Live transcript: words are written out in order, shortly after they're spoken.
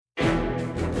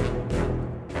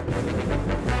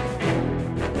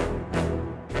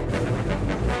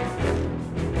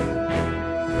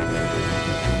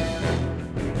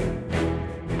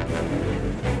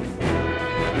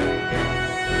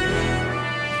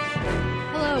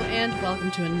and welcome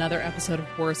to another episode of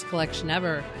Worst Collection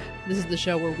Ever. This is the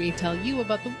show where we tell you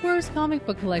about the worst comic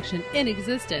book collection in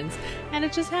existence, and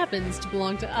it just happens to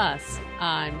belong to us.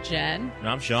 I'm Jen. And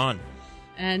I'm Sean.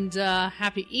 And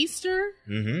happy Easter.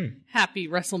 Mm-hmm. Happy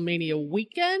WrestleMania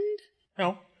weekend.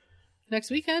 No.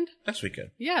 Next weekend? Next weekend.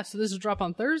 Yeah, so this will drop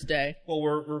on Thursday. Well,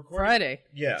 we're recording. Friday.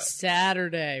 Yeah.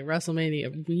 Saturday,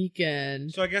 WrestleMania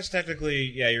weekend. So I guess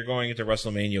technically, yeah, you're going into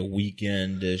WrestleMania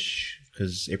weekend-ish,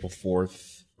 because April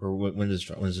 4th, or when does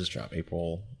this drop?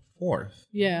 April 4th.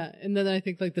 Yeah, and then I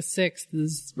think like the 6th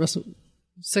is 6th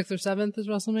or 7th is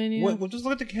WrestleMania. Well, just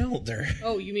look at the calendar.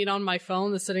 Oh, you mean on my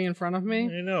phone that's sitting in front of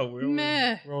me? I know.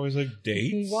 We're always like,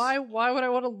 dates? Why would I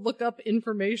want to look up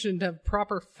information to have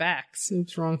proper facts?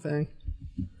 Oops, wrong thing.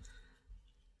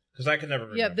 Because I can never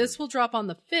remember. Yeah, this will drop on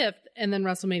the 5th, and then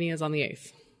WrestleMania is on the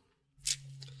 8th.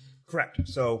 Correct.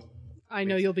 So I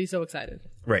know you'll be so excited.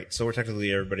 right. So we're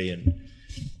technically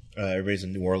everybody's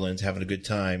in New Orleans having a good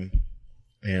time,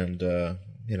 and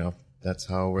that's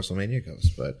how WrestleMania goes.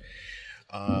 But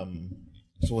so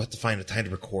we'll have to find a time to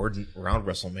record around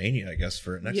WrestleMania, I guess,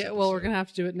 for next. Yeah, well, we're gonna have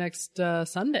to do it next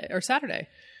Sunday or Saturday.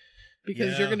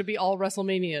 Because you're going to be all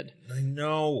WrestleMania'd. I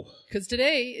know. Because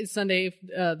today is Sunday,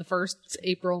 the 1st,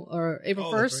 April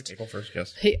 1st. April 1st,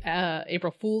 yes.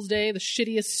 April Fool's Day, the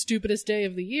shittiest, stupidest day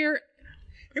of the year.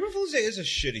 April Fool's Day is a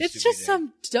shitty, It's just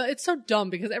it's so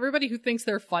dumb because everybody who thinks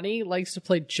they're funny likes to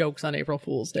play jokes on April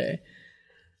Fool's Day.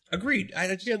 Agreed.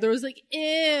 There was like,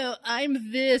 ew,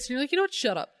 I'm this. And you're like, you know what?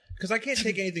 Shut up. Because I can't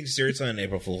take anything seriously on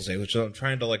April Fool's Day, which I'm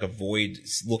trying to avoid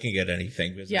looking at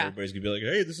anything because everybody's gonna be like,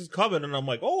 "Hey, this is coming," and I'm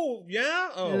like, "Oh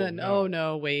yeah, oh." And then,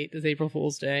 no, wait, it's April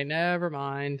Fool's Day. Never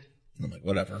mind. I'm like,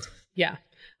 whatever. Yeah.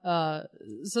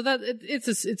 So that it's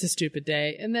a stupid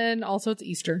day, and then also it's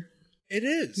Easter. It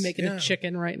is Making a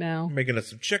chicken right now. We're making us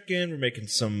some chicken. We're making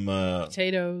some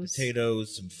potatoes,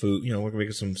 some food. We're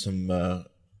making some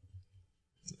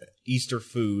Easter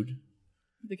food.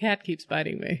 The cat keeps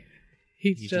biting me.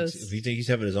 He thinks he's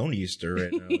having his own Easter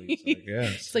right now. He's like, yeah.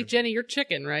 It's like, Jenny, you're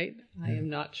chicken, right? I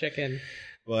am not chicken.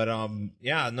 But we're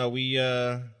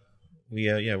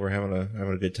having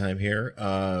a good time here.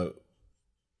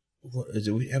 What is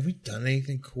it? Have we done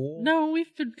anything cool? No,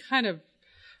 we've been kind of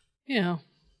been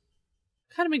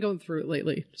going through it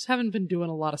lately. Just haven't been doing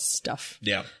a lot of stuff.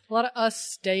 Yeah, a lot of us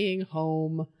staying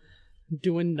home,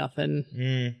 doing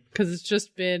nothing, because it's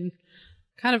just been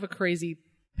kind of a crazy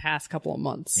past couple of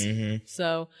months. Mm-hmm.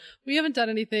 So we haven't done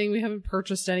anything. We haven't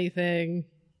purchased anything.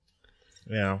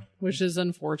 Yeah. Which is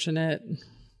unfortunate.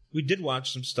 We did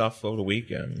watch some stuff over the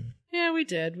weekend. Yeah, we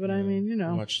did. But I mean,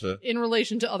 in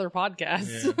relation to other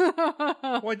podcasts.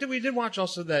 Yeah. Well, we did watch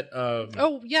also that...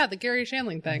 the Gary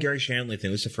Shandling thing. Gary Shandling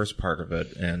thing. This is the first part of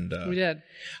it. And we did.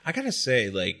 I gotta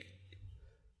say,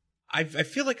 I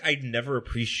feel like I never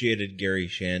appreciated Gary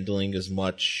Shandling as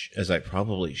much as I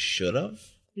probably should have.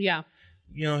 Yeah.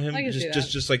 Him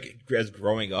just like as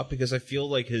growing up, because I feel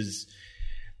like his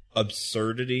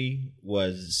absurdity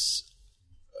was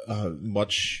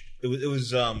much. It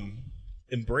was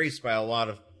embraced by a lot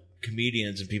of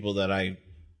comedians and people that I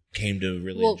came to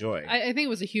really enjoy. I think it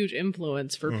was a huge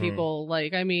influence for people.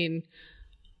 Like, I mean,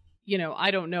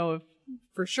 I don't know if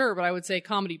for sure, but I would say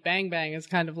Comedy Bang Bang is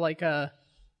kind of like a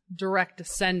direct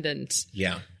descendant.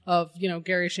 Yeah. Of,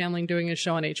 Gary Shandling doing his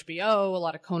show on HBO, a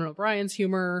lot of Conan O'Brien's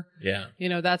humor. Yeah.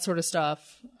 That sort of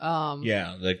stuff.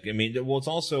 It's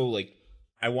also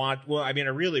I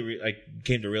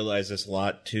came to realize this a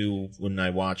lot too when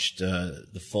I watched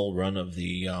the full run of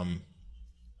the,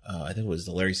 I think it was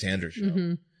the Larry Sanders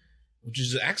Show, which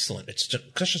is excellent. It's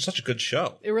just such a good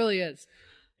show. It really is.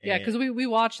 Yeah, because we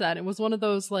watched that. It was one of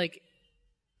those, because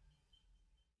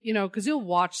you'll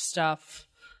watch stuff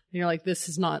and you're like, this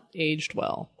has not aged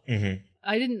well. Mm-hmm.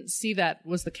 I didn't see that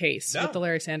was the case with the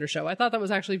Larry Sanders Show. I thought that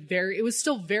was actually it was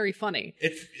still very funny.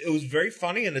 It was very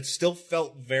funny, and it still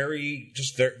felt very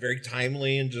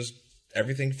timely, and just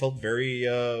everything felt very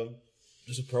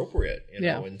just appropriate,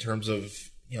 in terms of,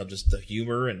 just the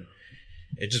humor, and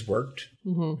it just worked,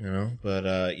 But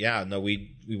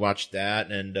we watched that,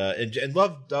 and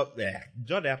loved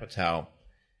Judd Apatow.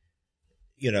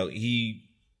 He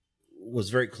was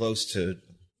very close to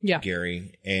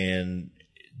Gary, and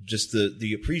just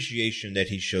the appreciation that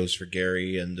he shows for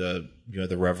Gary, and the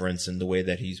reverence and the way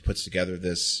that he puts together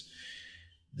this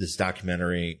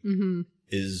documentary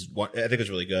is what I think is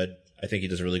really good. I think he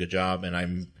does a really good job, and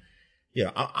I'm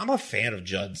a fan of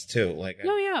Judd's too.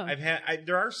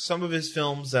 There are some of his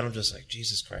films that I'm just like,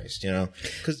 Jesus Christ,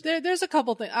 because there's a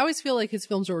couple things. I always feel like his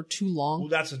films are too long. Well,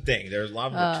 that's the thing. There's a lot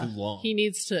of them are too long. He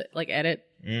needs to edit,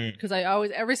 because I always,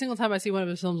 every single time I see one of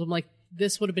his films, I'm like,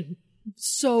 this would have been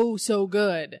so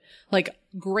good. Like,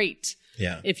 great.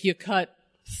 Yeah. If you cut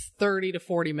 30 to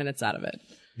 40 minutes out of it.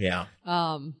 Yeah.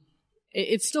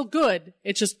 It's still good.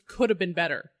 It just could have been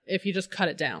better if you just cut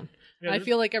it down. Yeah, I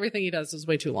feel like everything he does is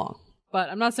way too long. But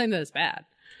I'm not saying that it's bad.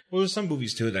 Well, there's some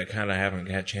movies, too, that I kind of haven't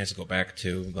had a chance to go back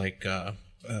to, like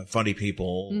Funny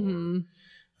People.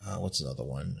 Or, what's another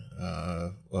one?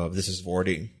 This Is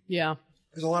 40. Yeah.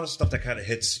 There's a lot of stuff that kind of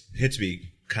hits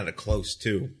me kind of close,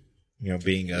 too. You know,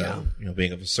 being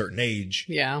being of a certain age,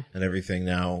 and everything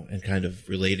now, and kind of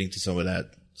relating to some of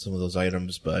those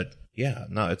items. But yeah,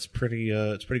 no, it's pretty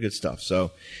good stuff.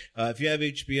 So, if you have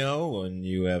HBO and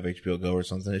you have HBO Go or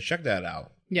something, check that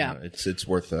out. Yeah, it's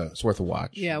worth a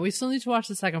watch. Yeah, we still need to watch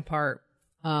the second part,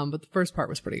 but the first part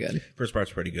was pretty good. First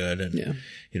part's pretty good, and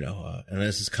and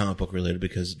this is comic book related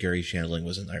because Gary Shandling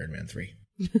was in Iron Man 3.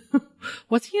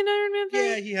 Was he in Iron Man 3?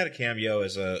 Yeah, he had a cameo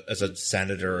as a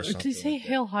senator or something. Did he say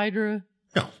Hail Hydra?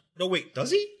 No, wait, does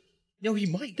he? No, he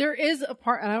might. There is a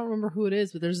part, and I don't remember who it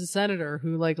is, but there's a senator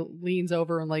who like leans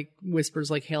over and like whispers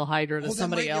like Hail Hydra to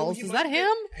somebody else. Is that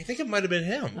him? I think it might have been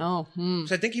him. Oh,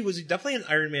 So I think he was definitely an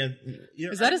Iron Man.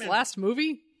 Is that his last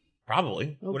movie?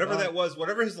 Probably. Whatever that was,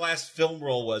 whatever his last film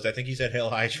role was, I think he said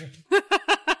Hail Hydra.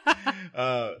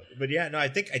 But yeah, no, I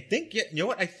think, yeah, you know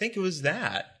what? I think it was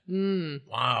that.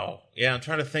 Wow. Yeah, I'm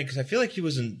trying to think because I feel like he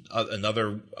was in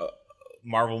another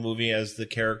Marvel movie as the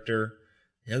character.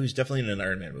 Yeah, he was definitely in an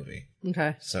Iron Man movie.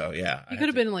 Okay. So yeah, he could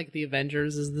have been in like the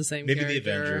Avengers as the same. Maybe character. the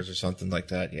Avengers or something like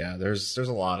that. Yeah, there's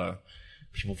a lot of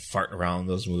people farting around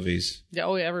those movies. Yeah,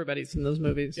 everybody's in those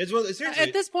movies. Seriously,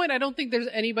 at this point, I don't think there's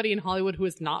anybody in Hollywood who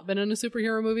has not been in a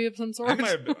superhero movie of some sort.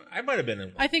 I might have been in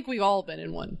one. I think we've all been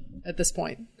in one at this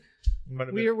point.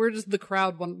 We're just the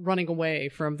crowd running away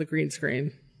from the green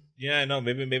screen. Yeah, I know.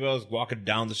 Maybe I was walking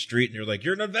down the street and you're like,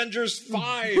 "You're in Avengers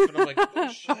 5," and I'm like,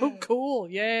 "Oh shit! Oh, cool!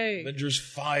 Yay!" Avengers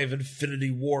 5: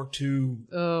 Infinity War 2.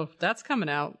 Oh, that's coming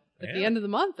out at the end of the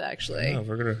month, actually. Yeah,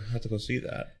 we're gonna have to go see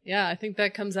that. Yeah, I think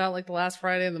that comes out like the last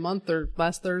Friday of the month or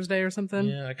last Thursday or something.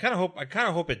 Yeah, I kind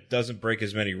of hope it doesn't break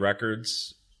as many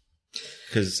records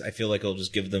because I feel like it'll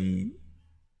just give them.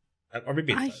 Or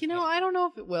maybe I don't know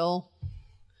if it will.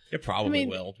 It probably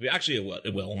will. Actually, it will.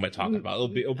 It will. What am I talking about?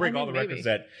 It'll break all the records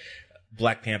that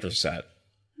Black Panther set.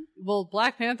 Well,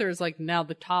 Black Panther is like now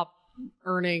the top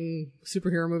earning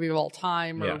superhero movie of all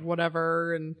time or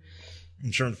whatever. And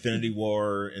I'm sure Infinity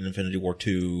War and Infinity War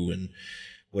 2 and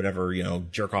whatever,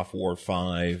 Jerk Off War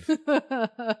 5.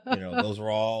 Those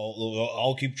are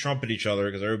all keep trumping each other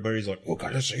because everybody's like, "Oh,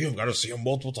 gotta see him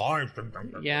multiple times."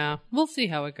 Yeah, we'll see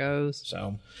how it goes.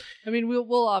 So, I mean,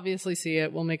 we'll obviously see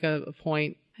it. We'll make a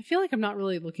point. I feel like I'm not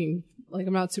really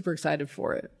I'm not super excited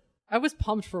for it. I was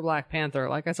pumped for Black Panther.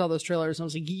 Like I saw those trailers and I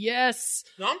was like, yes.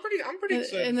 No, I'm pretty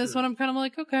excited. And this one, I'm kind of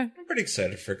like, okay. I'm pretty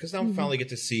excited for it because now we finally get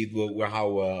to see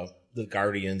how the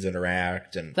Guardians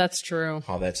interact and that's true.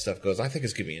 How that stuff goes. I think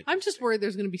it's gonna be. I'm just worried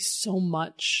there's gonna be so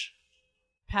much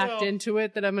packed into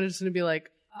it that I'm just gonna be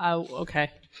like, oh, okay.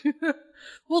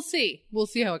 We'll see. We'll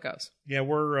see how it goes. Yeah,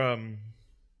 we're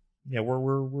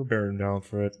bearing down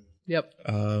for it. Yep.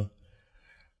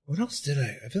 What else did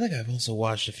I feel like I've also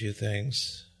watched a few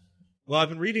things. Well, I've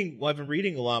been reading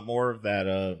a lot more of that.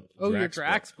 Your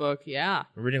Drax book, yeah.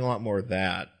 I'm reading a lot more of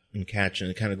that and catching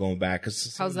and kind of going back.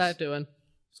 How's that doing?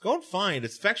 It's going fine.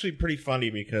 It's actually pretty funny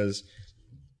because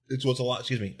it's a lot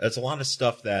of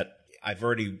stuff that I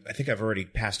think I've already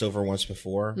passed over once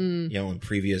before, in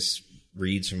previous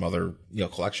reads from other,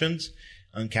 collections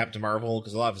on Captain Marvel,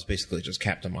 because a lot of it's basically just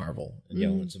Captain Marvel and,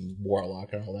 and some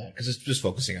Warlock and all that, because it's just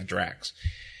focusing on Drax.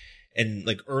 And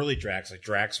like early Drax, like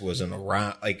Drax wasn't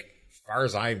around, like as far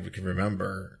as I can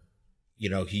remember,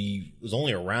 he was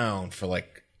only around for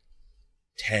like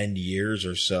 10 years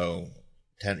or so,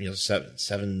 10 years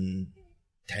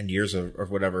or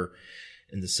whatever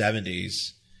in the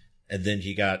 70s. And then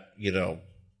he got,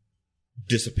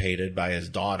 dissipated by his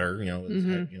daughter,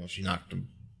 she knocked him,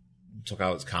 took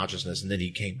out his consciousness, and then he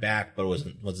came back, but it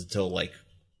wasn't until like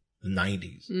the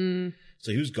 90s.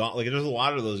 So he was gone. Like, there's a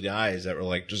lot of those guys that were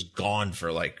like just gone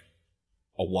for like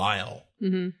a while.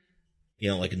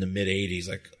 Like in the mid 80s.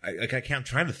 I'm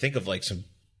trying to think of like some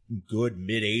good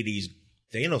mid 80s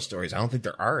Thanos stories. I don't think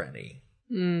there are any.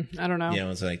 I don't know.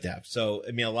 And something like that. So,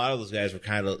 I mean, a lot of those guys were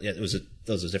kind of, those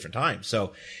was a different time.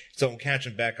 So I'm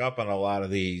catching back up on a lot of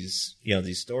these,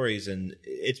 these stories. And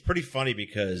it's pretty funny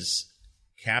because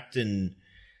Drax and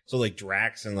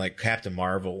like Captain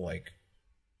Marvel, like,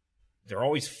 they're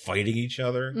always fighting each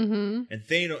other. And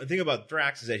Thanos, the thing about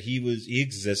Drax is that he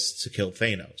exists to kill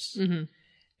Thanos.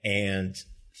 And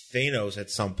Thanos at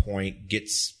some point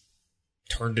gets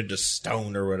turned into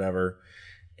stone or whatever.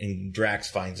 And Drax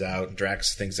finds out, and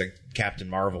Drax thinks that Captain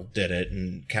Marvel did it,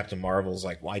 and Captain Marvel's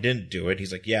like, well, I didn't do it.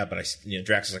 He's like, yeah, but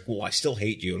Drax is like, well, I still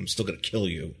hate you, and I'm still going to kill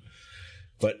you.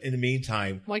 But in the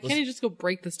meantime... Why can't he just go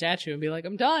break the statue and be like,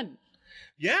 I'm done?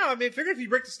 Yeah, I mean, I figured if you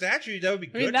break the statue, that would be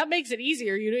good. I mean, that makes it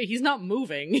easier. He's not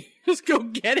moving. Just go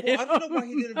get it. I don't know why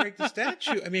he didn't break the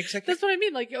statue. I mean, that's what I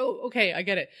mean. Like, oh, okay, I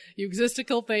get it. You exist to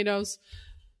kill Thanos.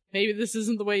 Maybe this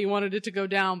isn't the way you wanted it to go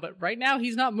down, but right now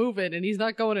he's not moving and he's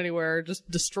not going anywhere. Just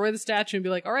destroy the statue and be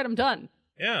like, all right, I'm done.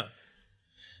 Yeah.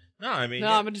 No, I mean... No,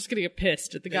 yeah. I'm just going to get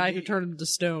pissed at the guy who turned him to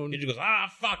stone. He just goes,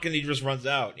 fuck, and he just runs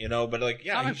out, But, like,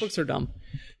 yeah... Comic books are dumb.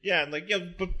 Yeah, and, like, yeah,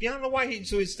 but I don't know why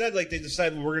so instead, like, they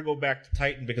decided, well, we're going to go back to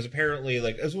Titan, because apparently,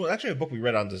 like, it was actually a book we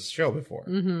read on this show before,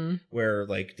 where,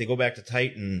 like, they go back to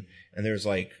Titan, and there's,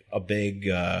 like, a big,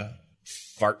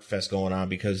 fart fest going on,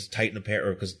 because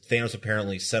because Thanos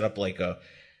apparently set up, like, a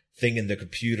thing in the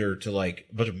computer to, like,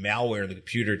 a bunch of malware in the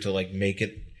computer to, like, make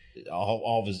it,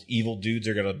 all of his evil dudes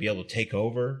are going to be able to take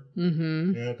over.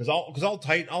 Mm-hmm. Because all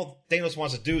Thanos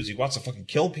wants to do is he wants to fucking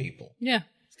kill people. Yeah,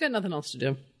 he's got nothing else to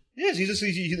do. Yes,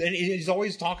 he's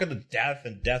always talking to Death,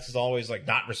 and Death is always like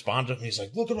not responding. And he's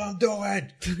like, "Look at what I'm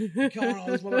doing! I'm killing all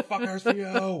these motherfuckers for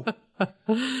you."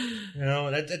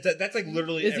 That's like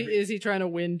literally. Is he trying to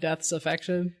win Death's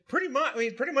affection? Pretty much.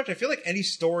 I feel like any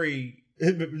story,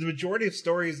 the majority of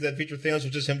stories that feature Thanos was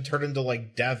just him turn into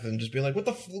like Death and just be like, "What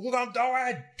the look what I'm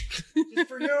doing? Just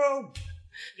for you."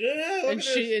 Yeah, and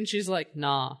she's like,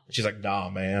 "Nah." She's like, "Nah,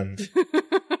 man."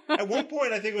 At one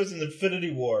point, I think it was in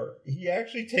Infinity War, he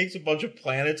actually takes a bunch of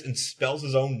planets and spells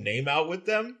his own name out with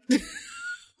them.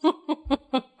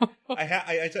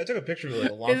 I took a picture of it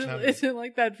like a long time ago. Is it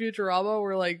like that Futurama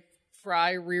where like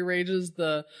Fry rearranges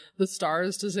the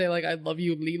stars to say like, "I love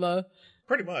you, Leela"?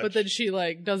 Pretty much. But then she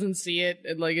like doesn't see it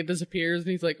and like it disappears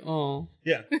and he's like, "Oh."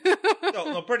 Yeah.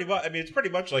 No, pretty much. I mean, it's pretty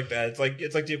much like that. It's like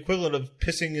the equivalent of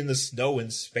pissing in the snow in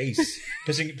space.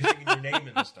 pissing your name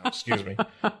in the snow. Excuse me.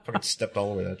 Fucking stepped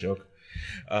all over that joke.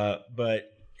 But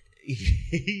but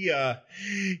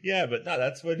no,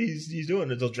 that's what he's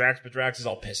doing until Drax is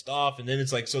all pissed off, and then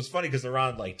it's like, so it's funny because they're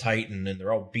on like Titan and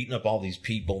they're all beating up all these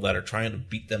people that are trying to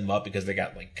beat them up because they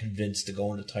got like convinced to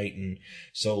go into Titan.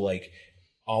 So like,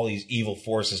 all these evil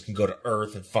forces can go to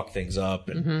Earth and fuck things up,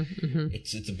 and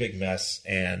it's a big mess.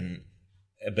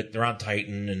 But they're on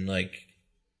Titan, and like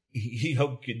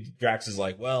Drax is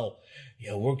like, well,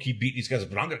 we'll keep beating these guys,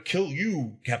 but I'm gonna kill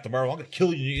you, Captain Marvel. I'm gonna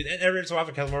kill you. And every so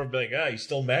often, Captain Marvel will be like, you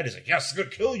still mad? He's like, yes, I'm gonna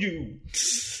kill you.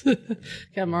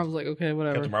 Captain Marvel's like, okay,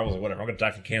 whatever. Captain Marvel's like, whatever. I'm gonna die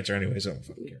from cancer anyway, so I don't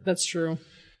fucking care. That's true.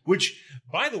 Which,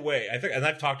 by the way, I think, and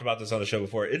I've talked about this on the show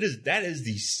before, that is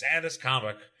the saddest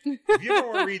comic. If you ever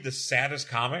want to read the saddest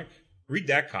comic, read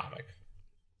that comic.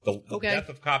 The Death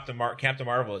of Captain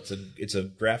Marvel. It's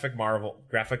a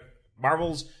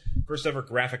Marvel's first ever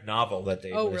graphic novel that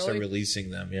they started releasing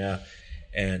them. Yeah,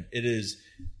 and it is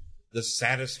the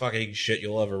saddest fucking shit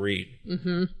you'll ever read.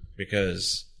 Mm-hmm.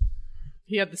 Because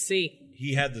he had the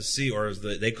C, or as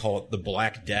they call it, the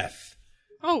Black Death.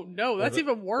 Oh no, that's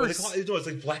even worse. It's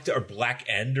like Black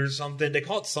End or something. They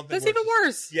call it something. That's even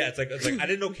worse. Yeah, it's like I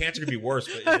didn't know cancer could be worse,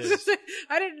 but it is.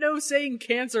 I didn't know saying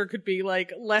cancer could be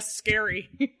like less scary.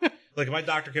 Like if my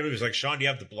doctor came in and was like, "Sean, do you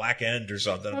have the Black End or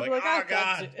something?" I'm like, "Oh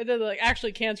God!" And then like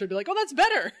actually cancer would be like, "Oh, that's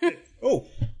better." Oh,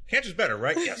 cancer's better,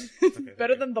 right? Yes, okay,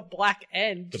 better than the Black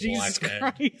End. Jesus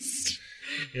Christ.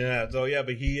 Yeah. So yeah,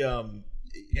 but he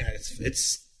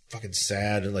it's fucking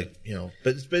sad, and like,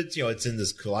 but it's it's in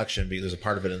this collection, because there's a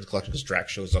part of it in the collection because Drax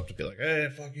shows up to be like, hey,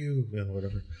 fuck you,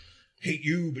 whatever, hate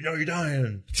you, but now you're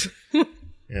dying. But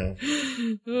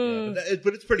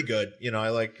it's pretty good. I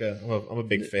like. I'm a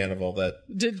big fan of all that.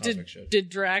 Did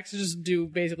Drax just do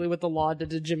basically what the law did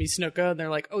to Jimmy Snuka, and they're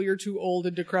like, oh, you're too old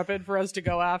and decrepit for us to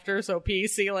go after, so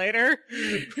peace, see you later.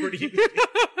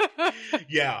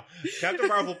 Yeah, Captain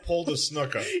Marvel pulled a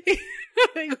Snuka.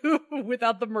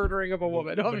 Without the murdering of a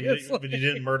woman, obviously. But he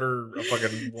didn't murder a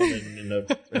fucking woman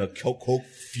in a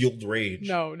coke-fueled rage.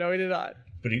 No, he did not.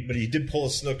 But he did pull a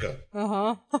Snuka.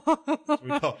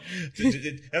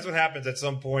 That's what happens at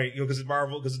some point, because the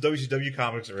WCW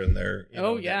comics are in there.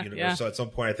 Yeah. So at some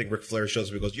point, I think Ric Flair shows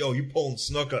up and goes, "Yo, you pulling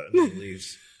Snuka?" And then he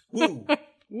leaves. Woo.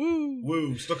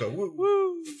 Woo, Snuka, woo.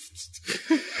 Woo.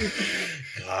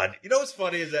 God. What's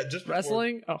funny is that just before...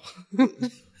 Wrestling? Oh.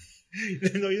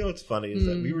 No, what's funny is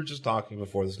that we were just talking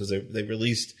before this, because they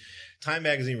released... Time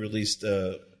Magazine released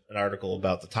an article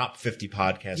about the top 50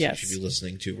 podcasts you should be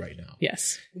listening to right now.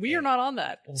 Yes. We are not on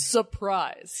that.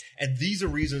 Surprise. And these are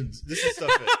reasons... This is stuff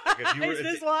that... Is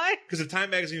this why? Because if Time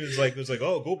Magazine was like,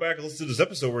 oh, go back and listen to this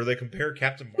episode where they compare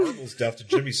Captain Marvel's death to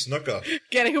Jimmy Snuka.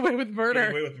 Getting away with murder.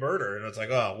 And it's like,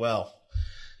 oh, well...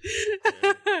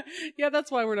 Yeah,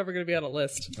 that's why we're never going to be on a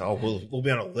list. Oh, we'll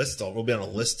be on a list, though. We'll be on a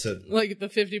list to... Like, the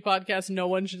 50 podcasts no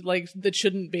one should, like, that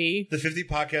shouldn't be. The 50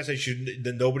 podcasts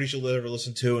that nobody should ever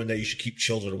listen to and that you should keep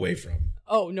children away from.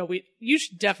 Oh, no, you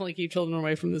should definitely keep children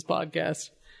away from this podcast.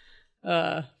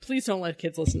 Please don't let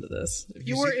kids listen to this.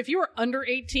 If you were under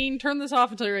 18, turn this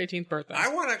off until your 18th birthday. I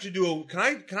want to actually do can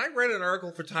I write an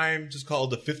article for Time just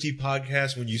called the 50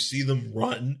 Podcasts when you see them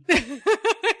run?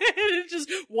 It's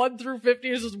just 1 through 50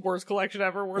 is just worst collection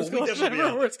ever, worst collection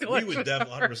ever, worst collection. We would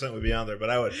definitely 100% would be on there, but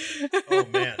I would. Oh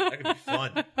man, that could be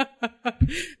fun.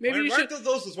 Maybe you should.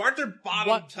 Why aren't there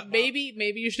bottom? Maybe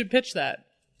you should pitch that.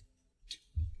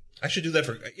 I should do that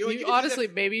for honestly.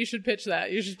 Maybe you should pitch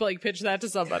that. You should pitch that to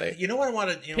somebody. You know what I want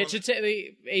to pitch it to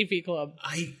the AV Club.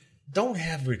 I don't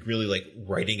have really like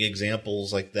writing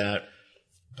examples like that,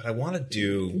 but I want to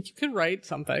do. You could write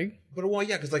something. But well,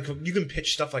 yeah, because like you can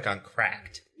pitch stuff like on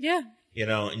Cracked. Yeah. You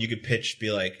know, and you could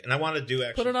be like, and I want to do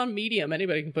actually put it on Medium.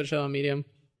 Anybody can put it on Medium.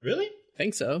 Really? I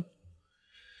think so.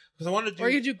 Because I want to do. Or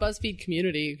you could do BuzzFeed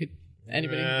Community. You could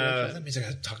anybody. Can that means I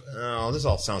got to talk. Oh, this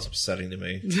all sounds upsetting to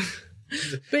me.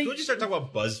 When you start talking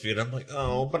about BuzzFeed, I'm like,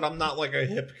 oh, but I'm not like a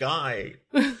hip guy.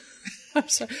 I'm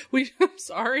sorry. I'm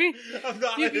sorry. I'm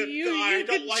not a hip guy. I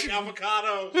don't like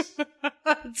avocados.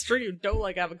 It's true. You don't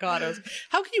like avocados.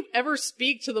 How can you ever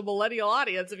speak to the millennial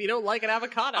audience if you don't like an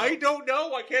avocado? I don't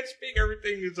know. I can't speak.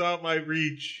 Everything is out my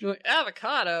reach. You're like,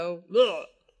 avocado? Ugh.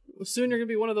 Soon you're going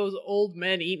to be one of those old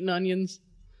men eating onions.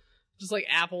 Just like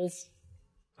apples.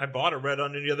 I bought a red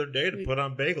onion the other day to put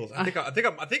on bagels. I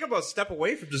think I'm a step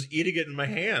away from just eating it in my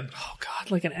hand. Oh God,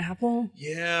 like an apple?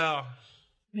 Yeah.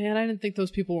 Man, I didn't think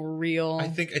those people were real. I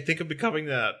think I'm becoming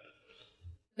that.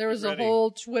 There was a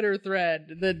whole Twitter thread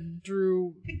that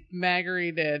Drew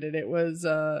Magary did, and it was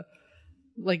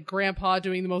like grandpa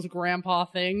doing the most grandpa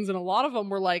things, and a lot of them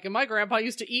were like, and my grandpa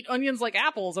used to eat onions like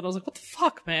apples, and I was like, what the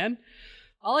fuck, man?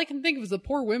 All I can think of is the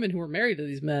poor women who were married to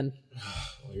these men.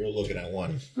 Well, you're looking at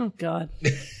one. Oh, God.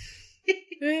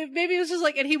 Maybe it was just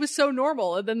like, and he was so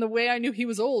normal. And then the way I knew he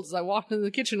was old is I walked into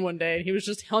the kitchen one day and he was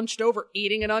just hunched over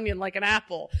eating an onion like an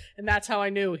apple. And that's how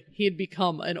I knew he had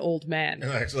become an old man.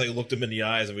 And I actually looked him in the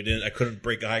eyes and I couldn't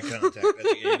break eye contact at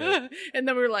the end. And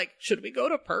then we were like, should we go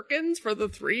to Perkins for the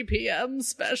 3 p.m.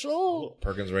 special?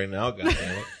 Perkins right now,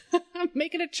 goddammit. I'm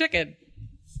making a chicken.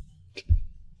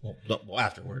 Well,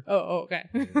 afterward. Oh, okay.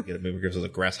 Maybe give us a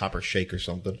grasshopper shake or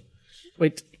something.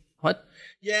 Wait, what?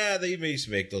 Yeah, they used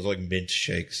to make those like mint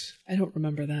shakes. I don't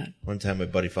remember that. One time my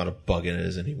buddy found a bug in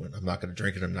it and he went, I'm not going to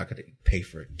drink it. I'm not going to pay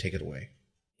for it. Take it away.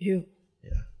 Ew.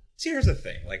 Yeah. See, here's the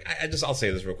thing. Like, I'll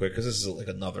say this real quick because this is like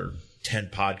another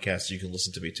 10 podcasts you can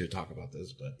listen to me to talk about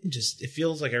this. But it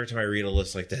feels like every time I read a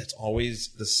list like that, it's always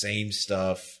the same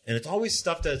stuff. And it's always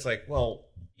stuff that it's like, well,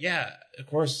 yeah, of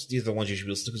course, these are the ones you should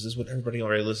be listening to because this is what everybody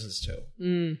already listens to.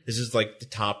 This is like the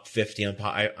top 50 on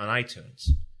iTunes.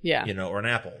 Yeah. You know, or an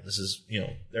Apple. This is,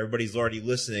 everybody's already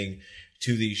listening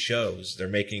to these shows. They're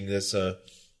making this,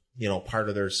 part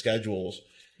of their schedules.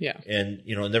 Yeah. And,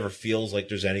 it never feels like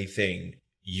there's anything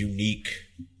unique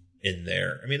in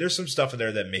there. I mean, there's some stuff in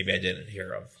there that maybe I didn't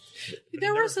hear of.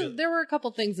 There were a couple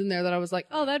things in there that I was like,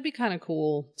 oh, that'd be kind of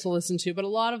cool to listen to. But a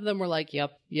lot of them were like,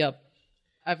 yep.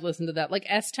 I've listened to that. Like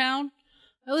S-Town.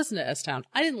 I listened to S-Town.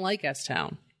 I didn't like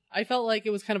S-Town. I felt like it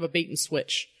was kind of a bait and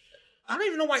switch. I don't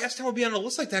even know why S-Town would be on a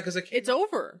list like that because it's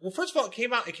over. Well, first of all, it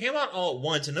came out all at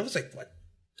once, and it was like what,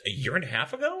 a year and a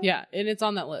half ago? Yeah, and it's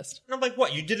on that list. And I'm like,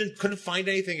 what? You couldn't find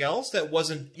anything else that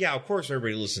wasn't? Yeah, of course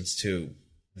everybody listens to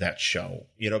that show,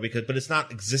 but it's not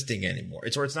existing anymore.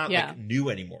 It's not like new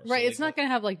anymore. Right. So, it's not going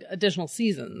to have like additional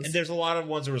seasons. And there's a lot of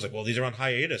ones where it's like, well, these are on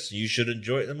hiatus. You should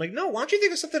enjoy it. And I'm like, no, why don't you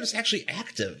think of something that's actually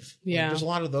active? Yeah. There's a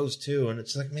lot of those too. And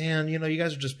it's like, man, you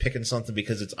guys are just picking something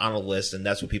because it's on a list and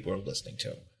that's what people are listening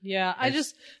to. Yeah.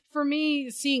 For me,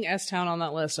 seeing S-Town on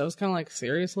that list, I was kind of like,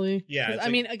 seriously? Yeah. I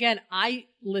mean, again, I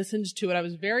listened to it. I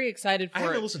was very excited for it. I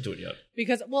haven't listened to it yet.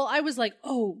 Because, I was like,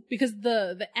 because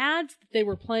the ads that they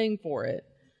were playing for it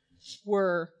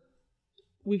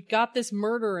we've got this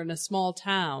murder in a small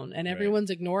town and everyone's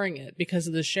ignoring it because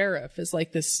of the sheriff is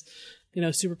like this,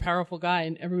 super powerful guy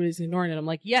and everybody's ignoring it. I'm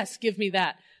like, yes, give me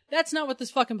that. That's not what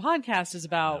this fucking podcast is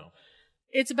about. No.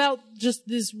 It's about just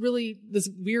this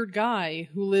weird guy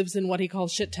who lives in what he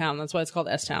calls Shit Town. That's why it's called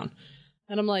S-Town.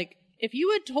 And I'm like, if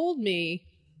you had told me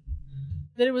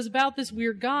that it was about this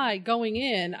weird guy going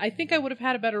in, I think I would have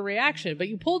had a better reaction. But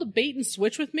you pulled a bait and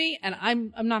switch with me, and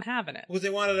I'm not having it. Because they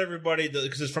wanted everybody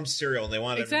because it's from Serial, and they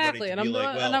wanted everybody to be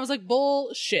like, well, and I was like,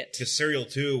 bullshit. Because Serial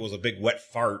 2 was a big wet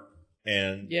fart,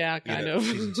 and yeah, kind of.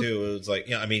 Season 2, it was like,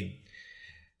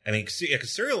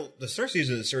 because Serial, the first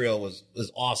season of Serial was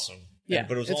awesome. Yeah,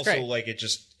 but it was also great. like it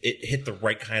hit the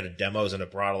right kind of demos, and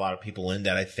it brought a lot of people in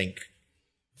that I think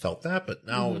felt that. But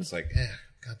now it's like,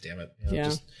 God damn it,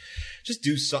 just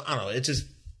do so. I don't know. It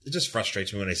just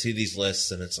frustrates me when I see these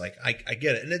lists, and it's like I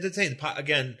get it. And at the same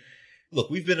again, look,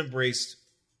 we've been embraced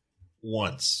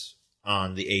once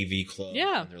on the AV Club,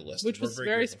 on their list, which was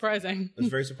very surprising. It was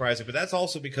very surprising, but that's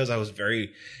also because I was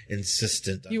very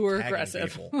insistent. On you were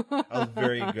aggressive. I was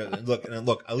very good. And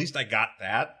look, at least I got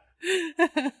that.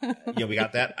 We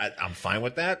got that. I'm fine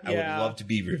with that. I would love to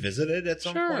be revisited at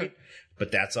some point,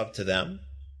 but that's up to them.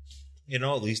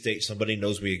 At least somebody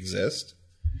knows we exist.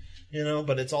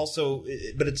 But it's also,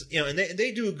 and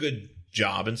they do a good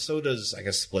job, and so does, I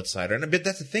guess, Splitsider. But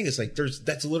that's the thing. It's like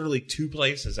that's literally 2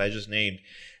 places I just named.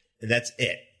 And that's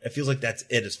it. It feels like that's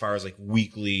it as far as like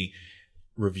weekly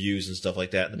reviews and stuff like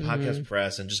that, and the podcast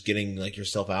press, and just getting like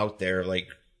yourself out there. Like,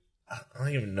 I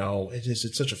don't even know.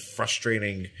 It's such a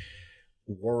frustrating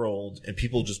world, and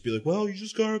people just be like, "Well, you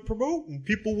just gotta promote, and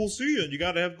people will see you, and you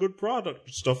gotta have good product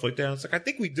and stuff like that." And it's like, I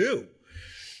think we do.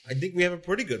 I think we have a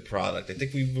pretty good product. I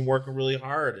think we've been working really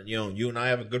hard, and you and I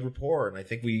have a good rapport, and I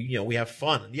think we have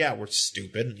fun. And we're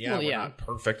stupid, and we're not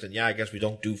perfect, and I guess we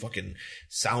don't do fucking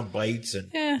sound bites,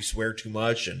 and we swear too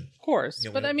much, and of course.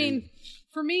 But I mean,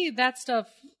 for me, that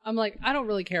stuff, I'm like, I don't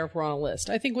really care if we're on a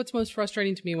list. I think what's most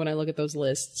frustrating to me when I look at those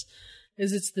lists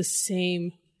is it's the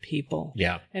same people.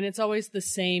 Yeah. And it's always the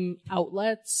same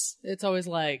outlets. It's always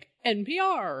like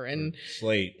NPR and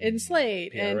Slate and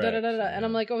da-da-da-da. And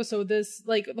I'm like, so this,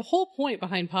 like, the whole point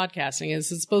behind podcasting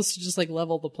is it's supposed to just like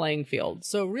level the playing field.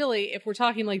 So really, if we're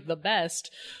talking like the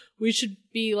best, we should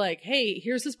be like, hey,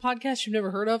 here's this podcast you've never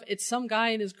heard of. It's some guy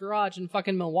in his garage in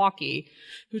fucking Milwaukee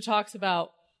who talks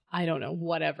about, I don't know,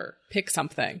 whatever. Pick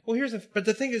something. Well, but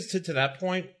the thing is, to that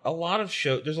point, there's a lot of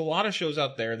shows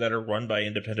out there that are run by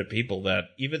independent people that,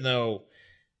 even though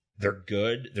they're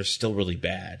good, they're still really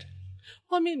bad.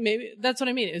 Well, I mean, maybe that's what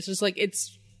I mean. It's just like,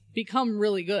 it's become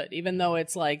really good, even though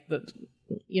it's like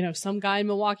some guy in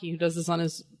Milwaukee who does this on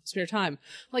his spare time.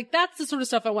 Like, that's the sort of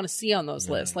stuff I want to see on those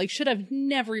lists. Like, shit I've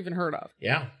never even heard of.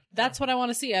 Yeah. That's what I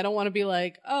want to see. I don't want to be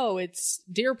like, oh, it's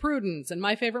Dear Prudence and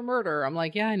My Favorite Murder. I'm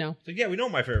like, yeah, I know. So, we know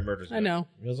My Favorite Murder. I know.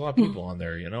 There's a lot of people on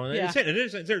there, And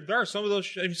there are some of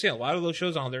those. You see a lot of those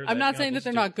shows on there. I'm not saying that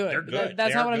they're not good. They're good.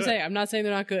 That's not what I'm saying. I'm not saying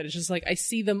they're not good. It's just like I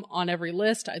see them on every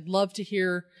list. I'd love to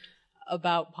hear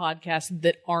about podcasts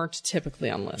that aren't typically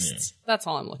on lists. That's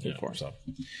all I'm looking for. So,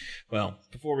 well,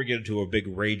 before we get into a big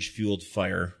rage-fueled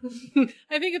fire,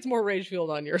 I think it's more rage-fueled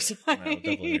on your side. No,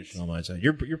 definitely rage-fueled on my side.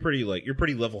 You're pretty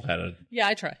level-headed. Yeah,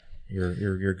 I try.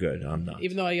 You're good. I'm not.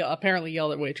 Even though I apparently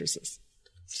yell at waitresses.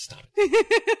 Stop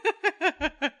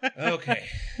it. Okay.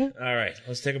 All right.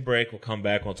 Let's take a break. We'll come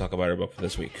back. We'll talk about our book for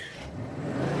this week.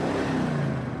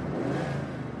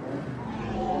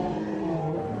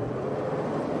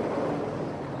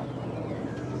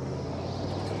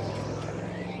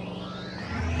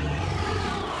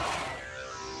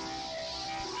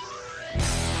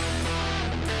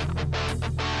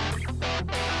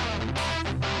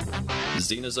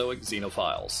 Xenozoic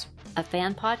Xenophiles, a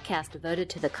fan podcast devoted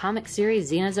to the comic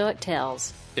series Xenozoic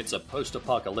Tales. It's a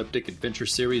post-apocalyptic adventure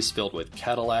series filled with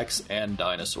Cadillacs and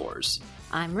dinosaurs.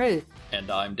 I'm Ruth. And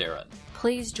I'm Darren.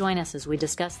 Please join us as we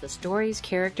discuss the stories,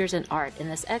 characters, and art in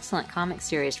this excellent comic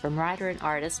series from writer and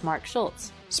artist Mark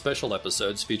Schultz. Special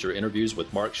episodes feature interviews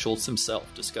with Mark Schultz himself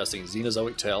discussing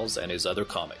Xenozoic Tales and his other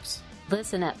comics.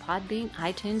 Listen at Podbean,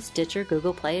 iTunes, Stitcher,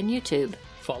 Google Play, and YouTube.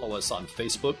 Follow us on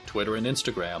Facebook, Twitter, and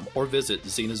Instagram, or visit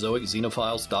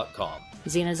XenozoicXenophiles.com.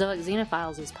 Xenozoic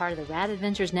Xenophiles is part of the Rad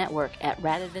Adventures Network at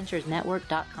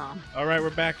radadventuresnetwork.com. All right,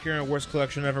 we're back here in Worst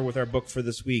Collection Ever with our book for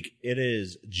this week. It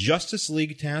is Justice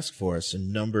League Task Force,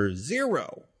 number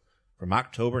 0 from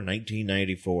October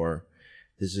 1994.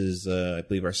 This is, I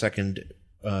believe, our second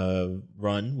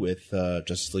run with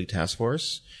Justice League Task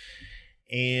Force.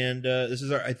 And this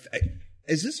is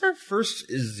is this our first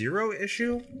 0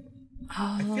 issue?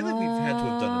 I feel like we've had to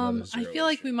have done another 0 I feel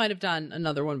like we might have done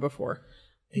another one before.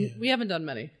 Yeah. We haven't done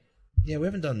many. Yeah, we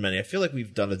haven't done many. I feel like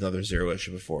we've done another 0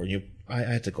 issue before. I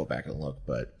had to go back and look,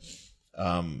 but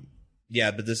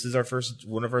but this is our first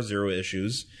one of our 0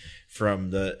 issues from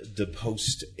the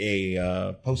post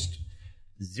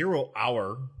 0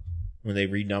 hour when they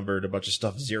renumbered a bunch of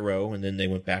stuff 0 and then they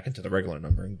went back into the regular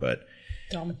numbering. But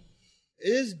dumb. It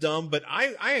is dumb. But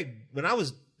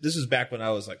this was back when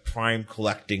I was like prime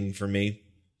collecting for me,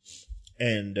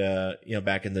 and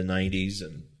back in the 90s,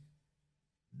 and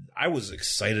I was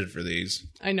excited for these.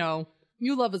 I know.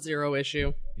 You love a 0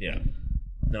 issue. Yeah.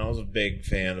 No, I was a big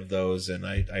fan of those, and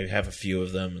I have a few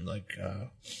of them, and like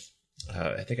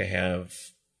I think I have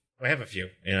I have a few,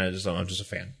 and I'm just a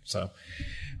fan. So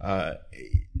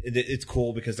it's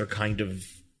cool because they're kind of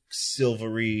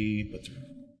silvery, but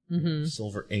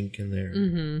silver ink in there.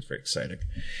 It's very exciting.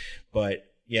 But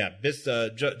yeah, this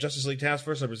Justice League Task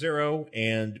Force number 0,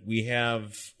 and we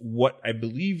have what I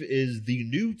believe is the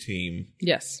new team.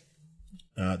 Yes.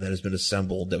 That has been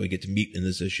assembled that we get to meet in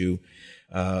this issue.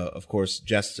 Of course,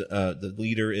 the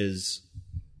leader is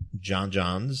John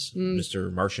Johns,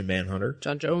 Mr. Martian Manhunter.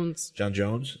 John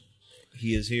Jones.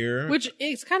 He is here. Which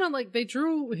it's kind of like they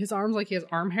drew his arms like he has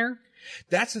arm hair.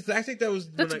 I think that was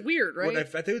weird, right?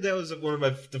 I think that was one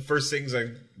of the first things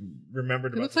I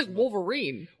remembered. It looks like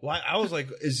Wolverine. Well, I was like,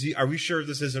 are we sure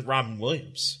this isn't Robin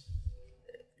Williams?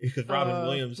 Because Robin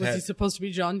Williams was he supposed to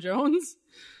be John Jones?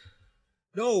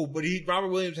 No, but Robert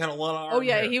Williams had a lot of arm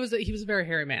hair. he was a very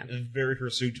hairy man. A very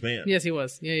hirsute man. Yes, he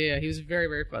was. Yeah. He was very,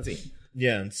 very fuzzy.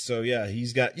 Yeah, and so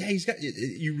he's got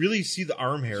you really see the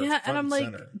arm hair. Yeah, and I'm like,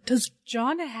 center. Does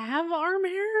John have arm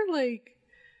hair? Like,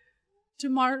 do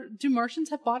Martians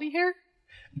have body hair?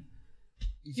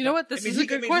 You know what? This is a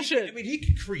good question. He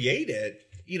could create it.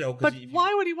 But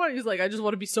why would he want it? He's like, I just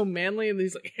want to be so manly, and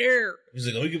he's like, hair. He's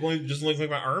like, he doesn't look like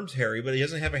my arm's hairy, but he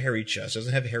doesn't have a hairy chest,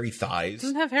 doesn't have hairy thighs.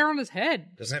 Doesn't have hair on his head.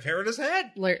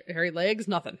 Hairy legs,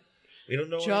 nothing. We don't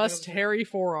know. Just hairy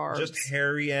forearms. Just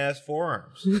hairy ass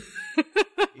forearms.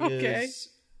 Okay.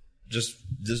 Just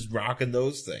rocking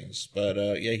those things. But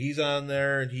he's on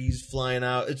there and he's flying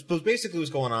out. It's basically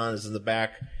what's going on is in the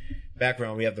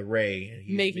background we have the Ray and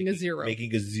he's making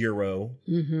a zero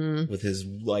with his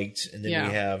light, and then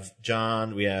we have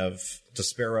John, we have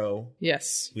Despero,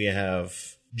 yes, we have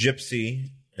Gypsy,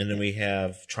 and then we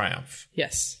have Triumph.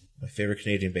 Yes, my favorite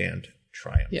Canadian band,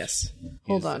 Triumph. Yes.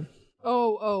 Hold on.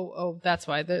 Oh, that's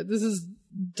why. This is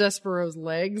Despero's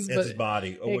legs. That's his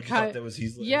body. Oh, what you thought that was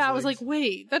his legs? Yeah, I was like,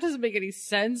 wait, that doesn't make any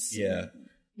sense. Yeah.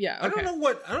 Yeah. Okay. I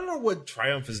don't know what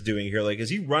Triumph is doing here. Like, is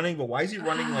he running? But why is he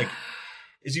running like?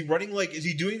 Is he running like? Is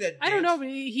he doing that? I don't know. But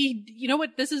he, you know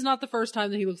what? This is not the first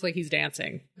time that he looks like he's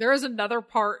dancing. There is another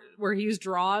part where he's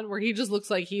drawn where he just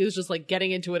looks like he is just like getting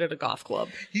into it at a golf club.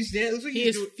 Looks like he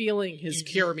is feeling his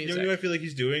Cure music. You know what I feel like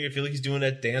he's doing? I feel like he's doing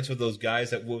that dance with those guys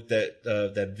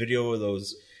that video of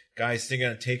those guys singing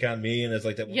on "Take on Me," and it's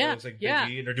like that one that looks like Big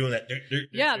E, and they're doing that.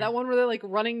 That one where they're like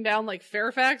running down like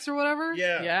Fairfax or whatever.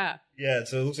 Yeah.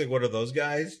 So it looks like one of those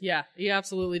guys. Yeah, he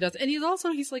absolutely does. And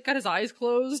he's like got his eyes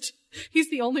closed. He's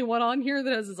the only one on here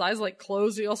that has his eyes like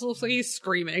closed. He also looks like he's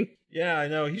screaming. Yeah, I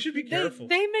know. He should be careful.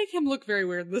 They make him look very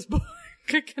weird in this book.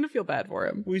 I kind of feel bad for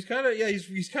him. Well, he's kind of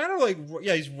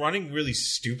he's running really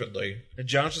stupidly, and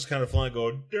John's just kind of flying,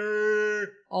 going, "Durr."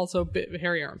 Also,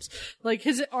 hairy arms. Like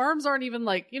his arms aren't even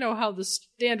like how the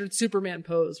standard Superman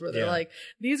pose, where they're like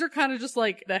these are kind of just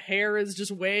like the hair is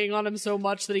just weighing on him so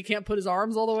much that he can't put his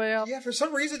arms all the way up. Yeah, for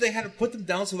some reason they had to put them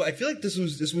down. So I feel like this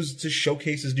was to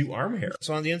showcase his new arm hair.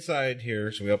 So on the inside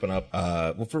here, so we open up.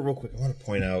 Real quick, I want to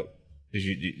point out. Did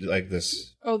you like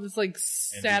this? Oh, this like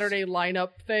Saturday lineup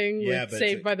thing with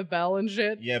Saved by the Bell and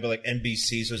shit. Yeah, but like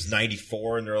NBC, so it's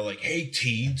 94, and they're like, "Hey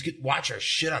teens, watch our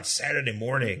shit on Saturday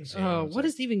mornings." What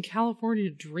is even California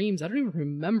Dreams? I don't even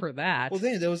remember that. Well,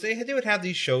 they would have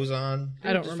these shows on.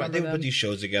 I don't remember. They would put these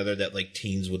shows together that like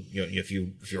teens would,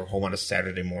 if you're home on a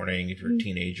Saturday morning, if you're a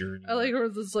teenager. I like where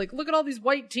it's like, look at all these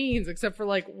white teens, except for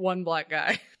like one black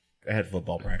guy. I had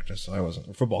football practice, so I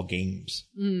wasn't football games,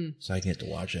 so I didn't get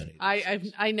to watch any.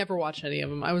 I never watched any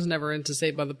of them. I was never into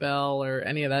Saved by the Bell or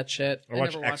any of that shit. I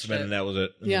watched X-Men, and that was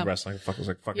it. And wrestling, fuck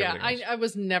everything else. I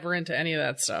was never into any of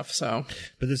that stuff. So,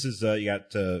 but this is you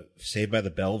got Saved by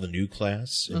the Bell, the new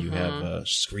class, and you have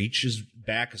Screech is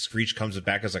back. Screech comes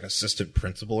back as like assistant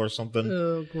principal or something.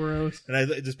 Oh, gross! And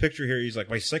this picture here, he's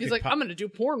like my psychic. He's like, I'm gonna do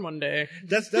porn one day.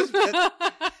 That's the first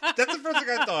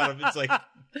thing I thought of. It's like.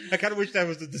 I kind of wish that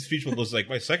was what the speech was like.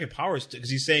 My psychic powers, because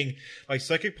he's saying my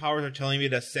psychic powers are telling me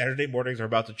that Saturday mornings are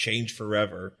about to change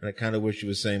forever, and I kind of wish he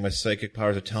was saying my psychic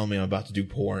powers are telling me I'm about to do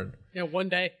porn. Yeah, one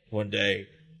day.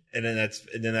 And then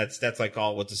that's like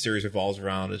all what the series revolves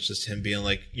around. It's just him being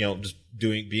like, just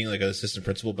being like an assistant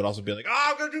principal, but also being like,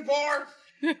 I'm gonna do porn.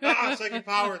 Psychic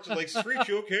powers. It's like, Screech,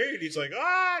 you okay? And he's like,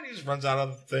 and he just runs out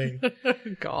of the thing.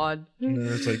 God. And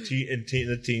then it's like,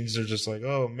 the teens are just like,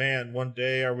 oh man, one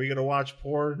day are we gonna watch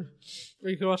porn? Are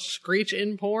you gonna watch Screech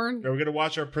in porn? Are we gonna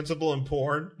watch our principal in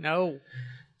porn? No.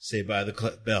 Saved by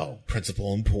the Bell,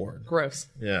 principal in porn. Gross.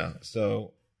 Yeah.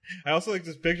 So I also like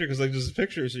this picture because like there's this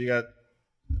picture. So you got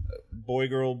boy,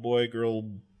 girl,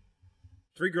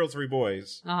 3 girls, 3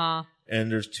 boys. And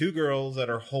there's 2 girls that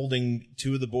are holding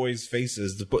 2 of the boys'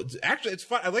 faces. Actually, it's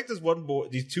fun. I like this one boy.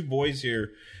 These 2 boys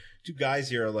here. two guys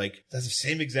here are like, has the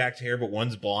same exact hair, but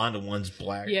one's blonde and one's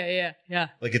black. Yeah.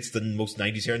 Like it's the most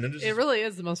 90s hair. And then It really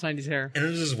is the most 90s hair. And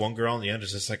then there's this one girl in the end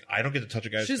who's just like, I don't get to touch a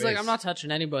guy's face. She's like, I'm not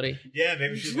touching anybody. Yeah,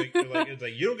 maybe she's like, it's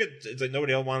like, you don't get, it's like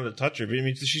nobody else wanted to touch her. But I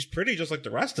mean, she's pretty just like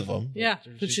the rest of them. Yeah,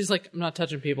 but she's like, I'm not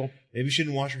touching people. Maybe she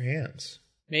didn't wash her hands.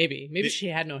 Maybe she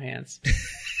had no hands.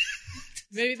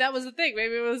 Maybe that was the thing.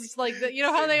 Maybe it was like, you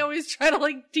know how they always try to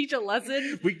like teach a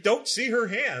lesson? We don't see her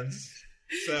hands.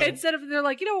 So. Instead of they're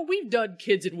like, you know what, we've done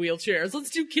kids in wheelchairs.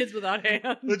 Let's do kids without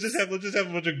hands. Let's just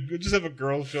have a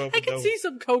girl show up. I can see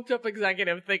some coked up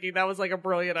executive thinking that was like a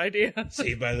brilliant idea.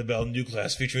 Saved by the Bell new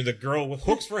class featuring the girl with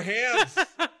hooks for hands.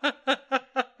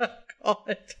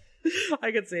 God.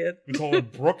 I can see it. We call her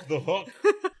Brooke the Hook.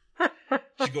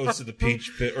 She goes to the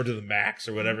Peach Pit or to the Max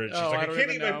or whatever. And she's like, I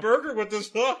can't eat my burger with this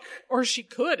hook. Or she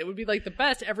could. It would be like the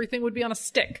best. Everything would be on a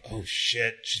stick. Oh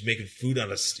shit! She's making food on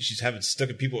she's having stuck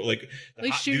at people like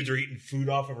hot dudes are eating food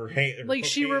off of her hand. Like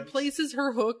she replaces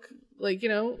her hook, like, you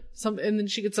know, and then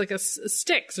she gets like a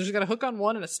stick. So she's got a hook on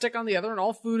one and a stick on the other, and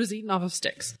all food is eaten off of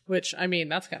sticks. Which, I mean,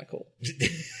 that's kind of cool.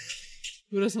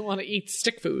 Who doesn't want to eat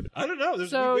stick food? I don't know.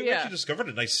 We actually discovered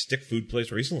a nice stick food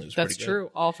place recently. That's true.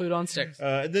 All food on sticks.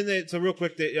 And then real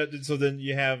quick, so then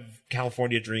you have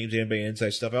California Dreams, Anime Inside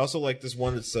stuff. I also like this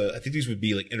one. It's I think these would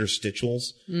be like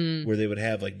interstitials where they would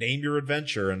have like name your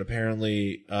adventure, and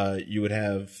apparently you would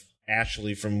have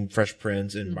Ashley from Fresh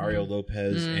Prince and Mario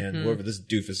Lopez and whoever this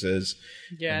doofus is.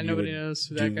 Yeah, nobody knows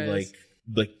who that guy is.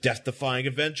 Like death-defying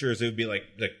adventures. It would be like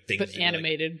things. But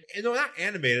animated. Like, no, not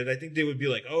animated. I think they would be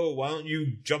like, oh, why don't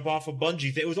you jump off a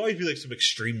bungee thing? It would always be like some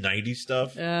extreme 90s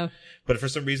stuff. Yeah. But for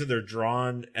some reason, they're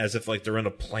drawn as if like they're in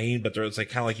a plane, but it's like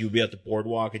kind of like you would be at the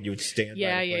boardwalk and you would stand.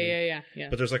 Yeah.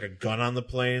 But there's like a gun on the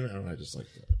plane. I don't know. I just like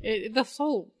that. The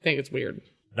whole thing is weird.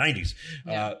 90s.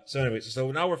 Yeah. So anyways,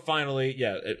 so now we're finally,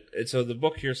 so the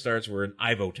book here starts, we're in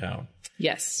Ivo Town.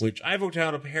 Yes. Which Ivo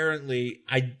Town apparently,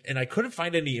 I couldn't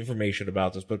find any information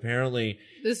about this, but apparently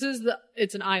it's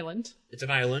an island. It's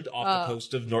an island off the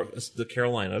coast of the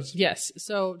Carolinas. Yes.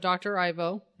 So Dr.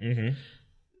 Ivo,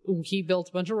 he built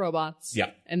a bunch of robots.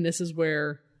 Yeah. And this is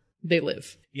where they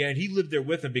live. Yeah, and he lived there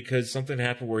with him because something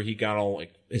happened where he got all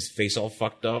like his face all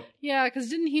fucked up. Yeah, because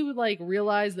didn't he like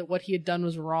realize that what he had done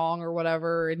was wrong or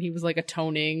whatever, and he was like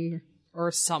atoning or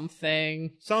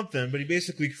something. But he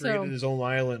basically created his own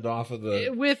island off of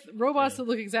with robots that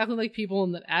look exactly like people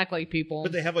and that act like people.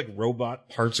 But they have like robot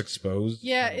parts exposed.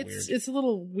 Yeah, it's a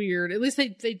little weird. At least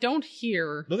they don't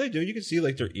hear. No, they do. You can see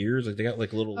like their ears. Like they got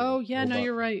like little. Oh yeah, no,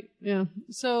 you're right. Yeah.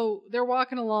 So they're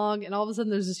walking along, and all of a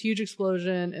sudden there's this huge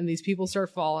explosion, and these people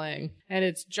start falling. And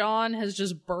it's John has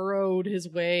just burrowed his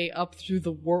way up through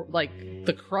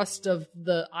the crust of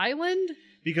the island.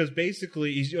 Because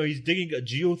basically, he's digging a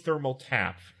geothermal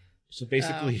tap. So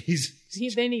basically,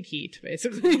 they need heat.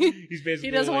 Basically, he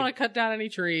doesn't want to cut down any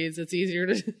trees. It's easier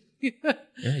to. Yeah,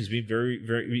 he's being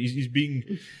he's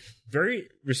being very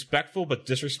respectful but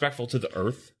disrespectful to the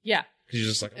earth. Yeah, because he's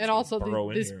just like, and also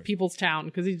this people's town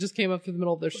because he just came up through the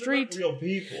middle of their street. They're not real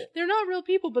people. They're not real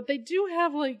people, but they do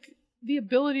have like the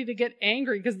ability to get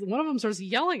angry because one of them starts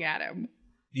yelling at him.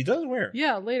 He does where?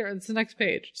 Yeah, later. It's the next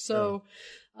page. So,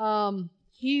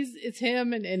 it's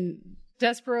him and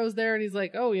Despero's there, and he's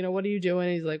like, oh, what are you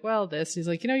doing? He's like, well, this. He's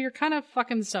like, you're kind of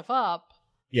fucking stuff up.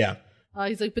 Yeah.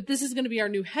 He's like, but this is going to be our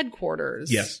new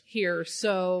headquarters. Yes. Here,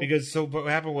 so what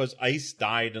happened was Ice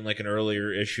died in like an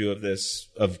earlier issue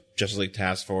of Justice League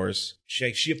Task Force.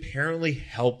 She apparently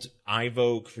helped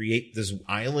Ivo create this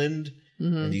island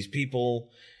and these people.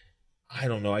 I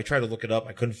don't know. I tried to look it up.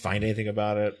 I couldn't find anything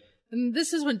about it. And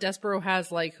this is when Despero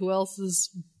has like who else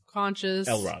is conscious?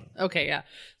 Elrond. Okay, yeah.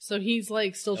 So he's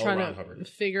like still trying to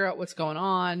figure out what's going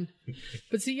on.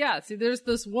 But see, there's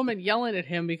this woman yelling at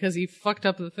him because he fucked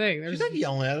up the thing. She's not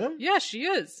yelling at him. Yeah, she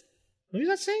is. He's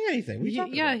not saying anything. What are you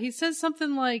talking about? He says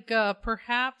something like,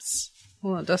 perhaps.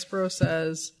 Hold on, Despero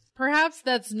says. Perhaps,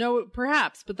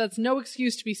 but that's no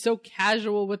excuse to be so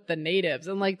casual with the natives.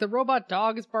 And like the robot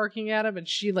dog is barking at him, and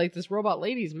this robot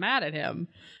lady's mad at him.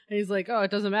 And he's like, oh,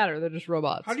 it doesn't matter. They're just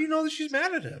robots. How do you know that she's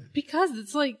mad at him? Because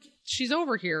it's like she's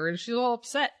over here and she's all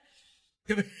upset.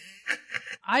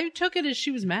 I took it as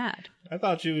she was mad. I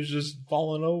thought she was just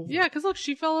falling over. Yeah, because look,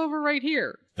 she fell over right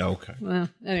here. Okay. Well,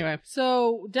 anyway,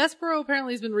 so Despero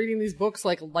apparently has been reading these books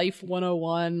like Life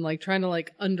 101, like trying to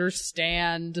like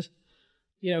understand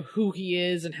who he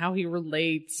is and how he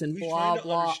relates and blah,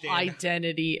 blah,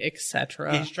 identity,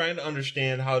 etc. He's trying to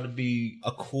understand how to be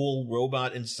a cool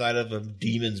robot inside of a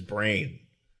demon's brain.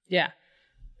 Yeah.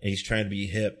 And he's trying to be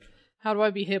hip. How do I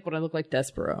be hip when I look like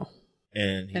Despero?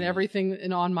 And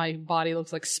everything on my body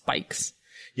looks like spikes.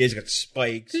 Yeah, he's got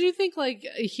spikes. Did you think like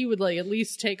he would like at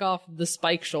least take off the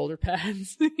spike shoulder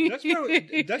pads? That's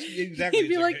exactly. He'd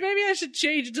be like, maybe I should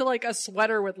change to like a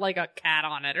sweater with like a cat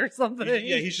on it or something.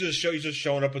 Yeah, he's just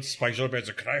showing up with spike shoulder pads.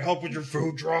 Like, can I help with your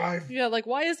food drive? Yeah, like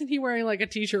why isn't he wearing like a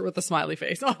t-shirt with a smiley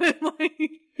face on it?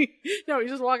 Like, no,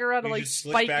 he's just walking around in like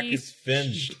slick spiky. back his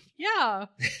fins. Yeah.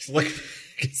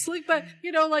 Slick back,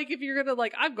 like if you're gonna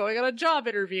like, I'm going on a job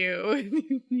interview,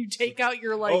 you take out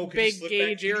your like big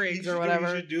gauge earrings or whatever.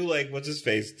 You should do like what's his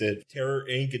face did, Terror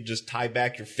Inc. and just tie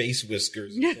back your face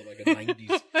whiskers into like a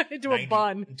 90s into a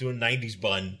bun, into a 90s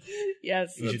bun.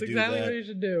 Yes, that's exactly what you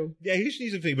should do. Yeah, he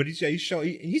needs a thing, but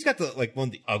he's got the like one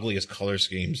of the ugliest color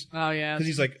schemes. Oh yeah, because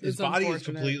he's like his body is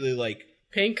completely like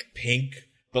pink,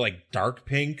 but like dark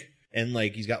pink, and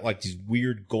like he's got like these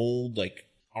weird gold like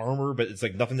armor, but it's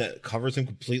like nothing that covers him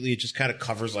completely. It just kind of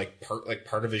covers like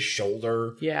part of his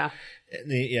shoulder. Yeah.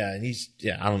 And he's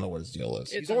I don't know what his deal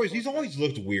is. He's always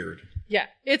looked weird. Yeah,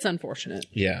 it's unfortunate.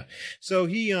 Yeah. So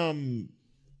he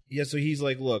so he's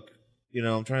like, look,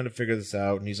 I'm trying to figure this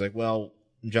out, and he's like, well,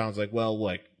 John's like, well,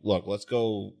 like, look, let's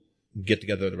go get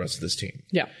together the rest of this team.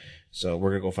 Yeah. So we're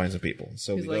gonna go find some people.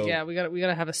 So he's like, we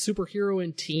gotta have a superhero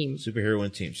in team. So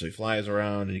he flies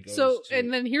around and he goes. So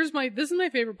and then this is my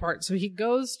favorite part. So he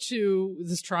goes to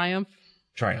this Triumph's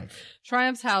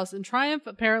house, and Triumph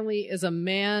apparently is a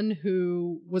man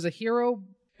who was a hero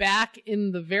back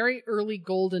in the very early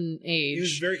golden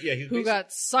age. Who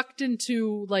got sucked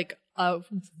into like a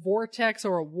vortex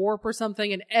or a warp or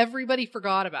something, and everybody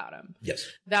forgot about him. Yes.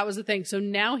 That was the thing. So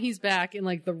now he's back in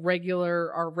like our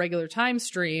regular time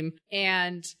stream,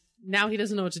 and now he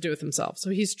doesn't know what to do with himself. So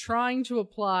he's trying to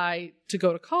apply to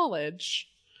go to college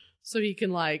so he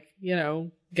can like,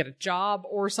 get a job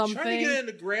or something. Trying to get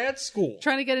into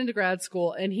grad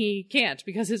school. And he can't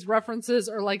because his references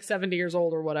are like 70 years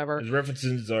old or whatever. His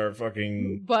references are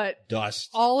fucking dust.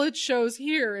 All it shows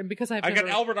here, and because I got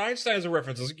Albert Einstein as a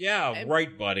reference. I was like, yeah,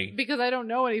 right, buddy. Because I don't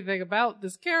know anything about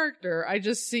this character, I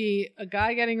just see a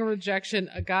guy getting a rejection,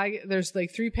 there's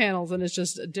like 3 panels and it's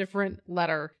just a different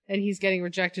letter, and he's getting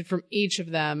rejected from each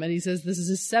of them. And he says this is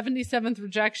his 77th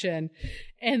rejection.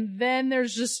 And then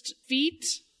there's just feet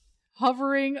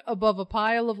hovering above a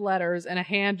pile of letters and a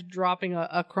hand dropping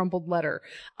a crumpled letter.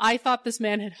 I thought this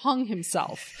man had hung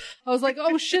himself. I was like,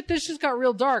 oh shit, this just got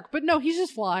real dark. But no, he's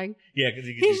just flying. Yeah, because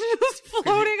he's just floating.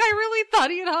 I really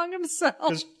thought he had hung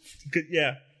himself.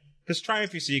 Because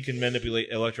Triumph, you see, can manipulate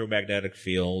electromagnetic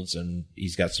fields, and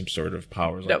he's got some sort of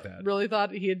powers like that. Really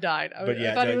thought he had died.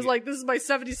 I thought he was like, this is my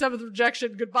 77th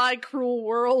rejection. Goodbye, cruel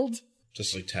world.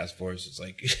 Just like Task Force, it's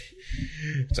like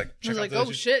I was like,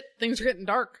 oh shit, things are getting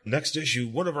dark. Next issue,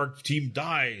 one of our team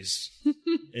dies, and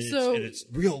it's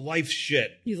real life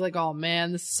shit. He's like, oh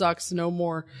man, this sucks. No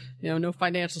more, no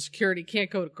financial security.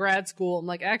 Can't go to grad school. I'm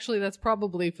like, actually, that's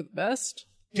probably for the best.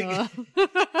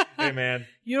 Hey man,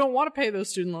 you don't want to pay those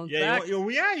student loans back. You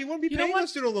want to be paying those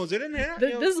student loans. They didn't have.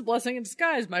 This is a blessing in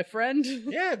disguise, my friend.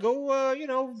 Yeah, go.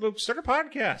 Start a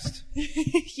podcast.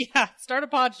 Yeah, start a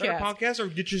podcast. Or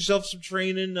get yourself some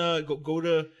training. Go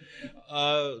to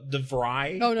the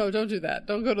Vry. Oh no, don't do that.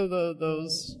 Don't go to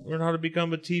those. Learn how to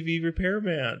become a TV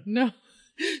repairman. No.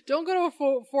 Don't go to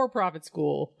a for-profit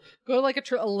school. Go to like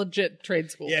a legit trade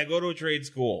school. Yeah, go to a trade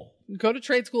school. Go to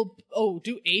trade school. Oh,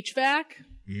 do HVAC?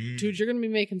 Dude, you're going to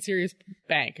be making serious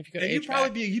bank if you go to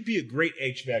HVAC. He'd be a great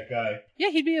HVAC guy. Yeah,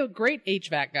 he'd be a great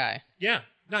HVAC guy. Yeah.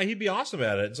 No, he'd be awesome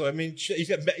at it. So, I mean, he's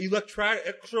got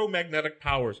electromagnetic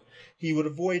powers. He would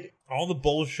avoid all the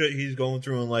bullshit he's going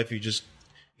through in life. He's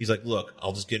like, look,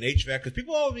 I'll just get an HVAC because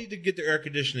people all need to get their air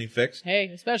conditioning fixed. Hey,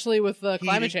 especially with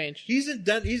climate change. He's in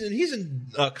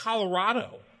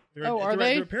Colorado. Are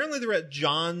they? Apparently, they're at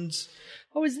John's.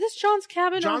 Oh, is this John's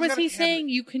cabin, or was he saying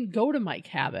you can go to my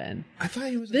cabin? I thought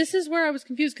he was. This is where I was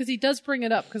confused because he does bring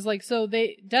it up because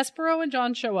Despero and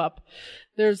John show up.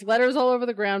 There's letters all over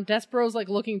the ground. Despero's like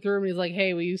looking through them and he's like,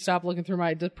 "Hey, will you stop looking through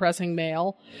my depressing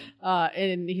mail?"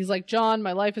 And he's like, "John,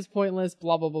 my life is pointless."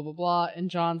 Blah blah blah blah blah. And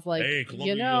John's like, "Hey,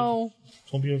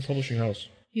 Columbia Publishing House."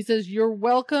 He says, "You're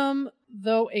welcome,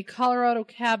 though a Colorado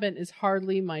cabin is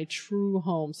hardly my true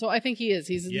home." So I think he is.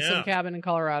 He's in some cabin in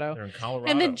Colorado. They're in Colorado.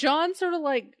 And then John sort of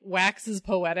like waxes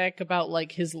poetic about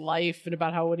like his life and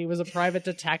about how when he was a private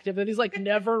detective, and he's like,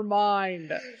 never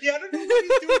mind. Yeah, I don't know what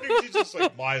he's doing. He's just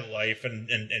like, my life, and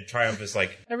Triumph is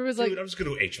like, everybody's dude, like, I'm just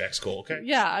going to HVAC school, okay?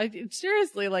 Yeah,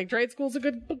 seriously, like trade school's a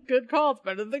good call. It's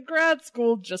better than grad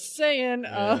school, just saying.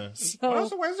 Yeah.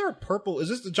 Also, why is there a purple? Is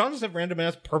this, John just have random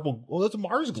ass purple? Well, that's a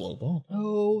Mars globe.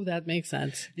 Oh, that makes makes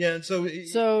sense. Yeah, and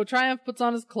so Triumph puts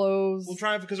on his clothes. Well,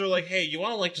 Triumph, because they're like, hey, you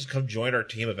want to like just come join our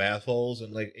team of assholes?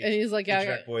 And like, and he's like, yeah,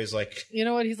 HVAC boy's like, you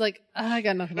know what? He's like, I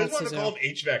got nothing else to do. I just want to call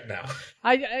him HVAC now.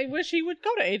 I wish he would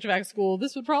go to HVAC school.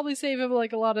 This would probably save him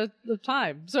like a lot of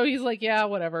time. So he's like, yeah,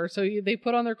 whatever. So they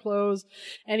put on their clothes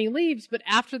and he leaves. But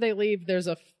after they leave, there's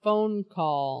a phone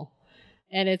call,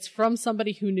 and it's from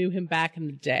somebody who knew him back in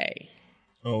the day.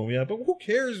 Oh, yeah, but who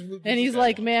cares? And he's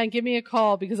like, man, give me a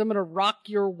call because I'm going to rock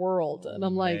your world. And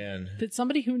I'm like, did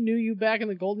somebody who knew you back in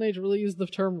the golden age really use the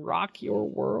term rock your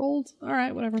world? All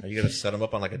right, whatever. Are you going to set him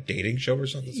up on like a dating show or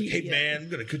something? It's like, hey, man, I'm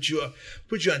going to put you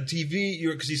on TV.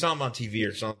 Because you saw him on TV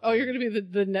or something. Oh, you're going to be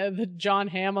the John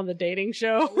Hamm on the dating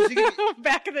show?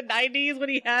 Back in the 90s when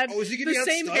he had the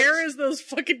same hair as those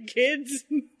fucking kids.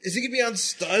 Is he going to be on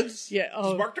Studs? Yeah.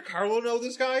 Does Mark DiCarlo know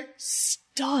this guy?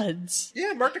 Studs.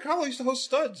 Yeah, Mark DiCarlo used to host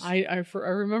Studs. I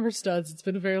remember Studs. It's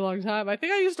been a very long time. I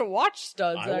think I used to watch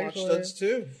Studs. I watch Studs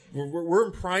too. We're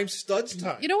in prime Studs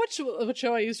time. You know what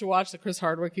show I used to watch that Chris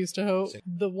Hardwick used to host?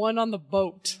 The one on the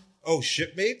boat. Oh,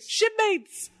 Shipmates?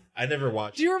 Shipmates! I never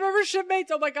watched. Do you remember Shipmates?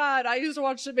 Oh my god, I used to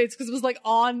watch Shipmates because it was like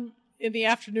on in the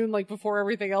afternoon, like before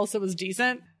everything else that was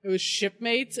decent. It was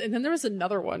Shipmates, and then there was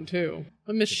another one too.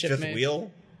 I miss Shipmates. Fifth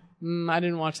Wheel? I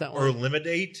didn't watch that one. Or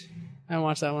Eliminate? I didn't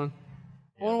watch that one.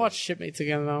 I want to watch Shipmates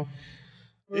again, though.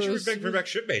 They should bring back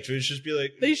Shipmates. It should just be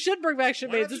like... They should bring back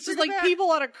Shipmates. It's just like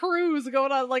people on a cruise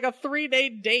going on like a 3-day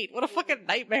date. What a fucking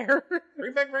nightmare.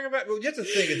 Bring it back. Well, that's the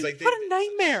thing. It's like... What a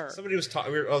nightmare. Somebody was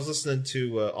talking... I was listening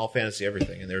to All Fantasy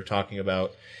Everything, and they were talking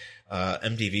about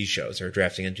MTV shows. They were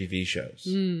drafting MTV shows.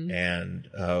 And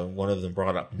one of them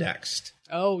brought up Next.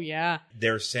 Oh, yeah.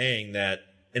 They're saying that...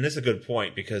 And it's a good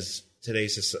point, because today,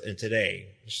 it's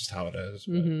just how it is.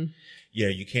 But, you know,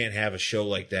 you can't have a show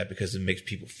like that because it makes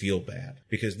people feel bad.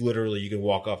 Because literally, you can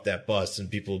walk off that bus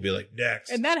and people will be like,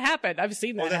 next. And that happened. I've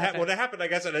seen that. Well, that happened. I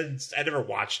guess I never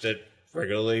watched it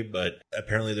regularly, but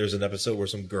apparently there's an episode where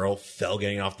some girl fell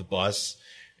getting off the bus,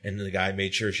 and the guy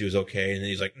made sure she was okay, and then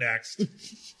he's like, next.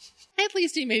 At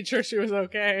least he made sure she was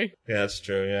okay. Yeah, that's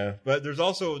true, yeah. But there's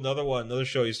also another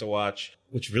show I used to watch,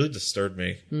 which really disturbed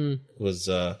me, was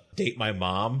Date My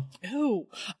Mom. Oh,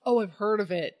 I've heard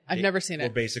of it. I've never seen it. Where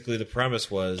basically the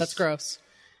premise was... That's gross.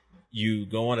 You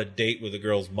go on a date with a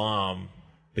girl's mom,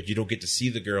 but you don't get to see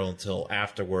the girl until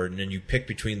afterward, and then you pick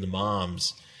between the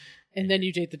moms. And then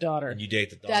you date the daughter.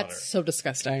 That's so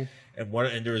disgusting.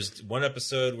 And there was one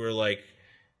episode where, like,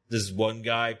 this one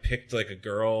guy picked, like, a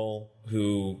girl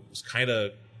who was kind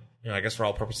of, you know, I guess for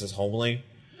all purposes, homely.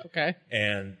 Okay.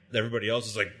 And everybody else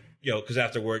is like, you know, because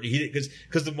afterward,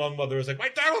 because the one mother was like, my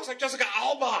daughter looks like Jessica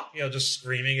Alba, you know, just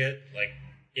screaming it, like,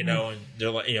 you know, and they're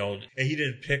like, you know, and he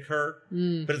didn't pick her.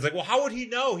 But it's like, well, how would he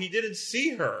know? He didn't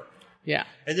see her. Yeah.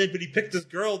 And then, but he picked this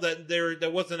girl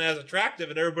that wasn't as attractive,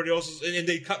 and everybody else is, and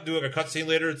they doing a cutscene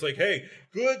later. It's like, hey,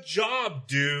 good job,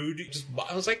 dude.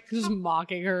 I was like, just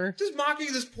mocking her, just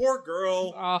mocking this poor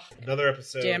girl. Oh, another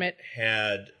episode. Damn it.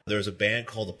 There was a band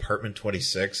called Apartment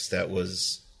 26 that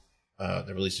was,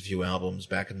 they released a few albums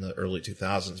back in the early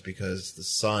 2000s because the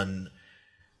son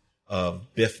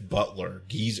of Biff Butler,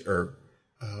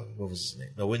 what was his name?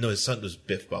 No, his son was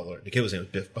Biff Butler. The kid's name was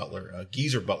Biff Butler.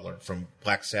 Geezer Butler from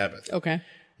Black Sabbath. Okay.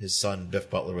 His son, Biff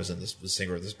Butler, was the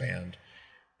singer of this band.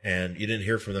 And you didn't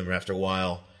hear from them after a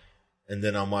while. And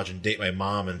then I'm watching Date My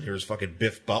Mom, and here's fucking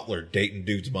Biff Butler dating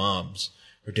dudes' moms.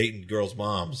 Or dating girls'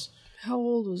 moms. How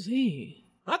old was he?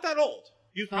 Not that old.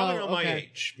 He was probably around my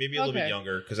age. Maybe a little bit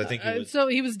younger, because I think he was... So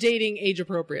he was dating age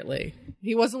appropriately.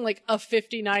 He wasn't like a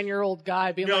 59-year-old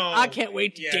guy being like, I can't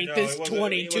wait to date this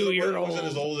 22-year-old. He wasn't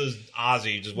as old as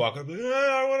Ozzy, just walking up like,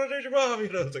 I want to date your mom. You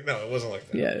know, it's like, no, it wasn't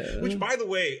like that. Yeah. Which, by the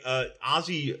way,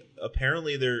 Ozzy,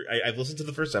 apparently I've listened to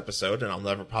the first episode, and I'll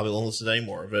probably won't listen to any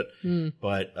more of it,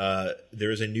 but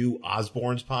there is a new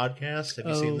Osbournes podcast. Have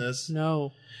you seen this?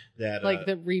 No.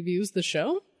 That reviews the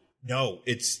show? No,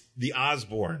 it's the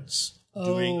Osbournes.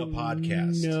 Doing a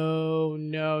podcast. No.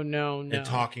 And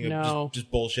talking just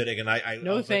bullshitting. And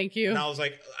I thank you. And I was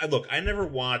like, I never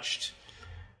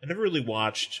really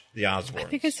watched the Osbournes. I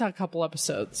think I saw a couple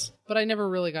episodes, but I never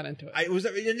really got into it. And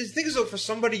the thing is, though, for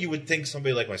somebody, you would think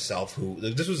somebody like myself, who,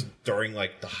 this was during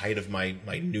like the height of my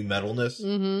new metalness.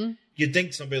 Mm-hmm. You'd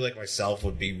think somebody like myself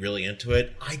would be really into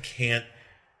it. I can't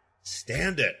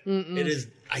stand it.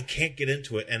 Mm-mm. I can't get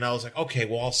into it. And I was like, okay,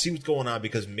 well, I'll see what's going on,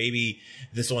 because maybe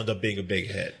this will end up being a big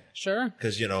hit. Sure.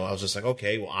 Because, you know, I was just like,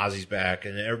 okay, well, Ozzy's back.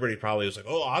 And everybody probably was like,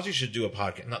 oh, Ozzy should do a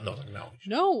podcast.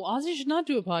 No, Ozzy should not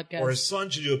do a podcast. Or his son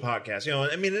should do a podcast. You know,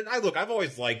 I mean, I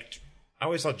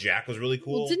always thought Jack was really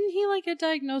cool. Well, didn't he, like, get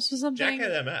diagnosed with something? Jack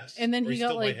had MS. And then he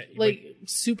got, like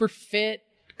super fit.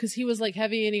 because he was like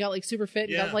heavy and he got like super fit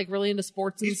and got like really into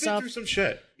sports and He's stuff. been through some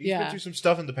shit. He's been through some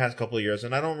stuff in the past couple of years,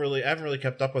 and I haven't really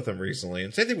kept up with him recently.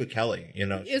 And same thing with Kelly, you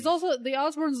know. It's also the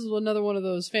Osbournes is another one of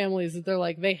those families that they're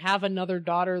like they have another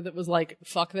daughter that was like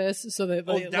fuck this, so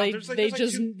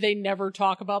they never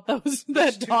talk about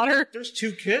that daughter. There's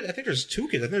 2 kids. I think there's 2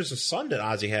 kids. I think there's a son that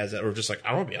Ozzy has that are just like, I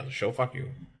don't want to be on the show. Fuck you.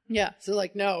 Yeah, so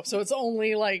like no, so it's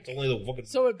only like the fucking.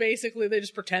 So it basically they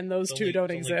just pretend those two don't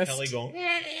exist. Kelly going,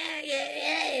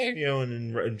 you know,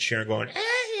 and Sharon going,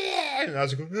 and I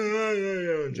was going,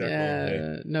 and Jack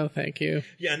going, no, thank you.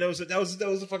 Yeah, and that was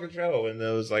a fucking show, and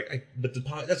it was like, that's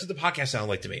what the podcast sounded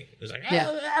like to me. It was like,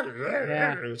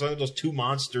 it was like those 2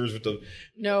 monsters with the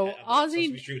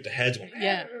Ozzy Street with the heads going,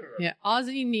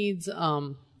 Ozzy needs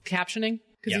captioning.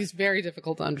 Because he's very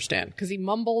difficult to understand. Because he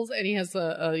mumbles and he has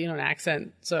an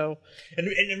accent. So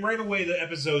and right away the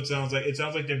episode sounds like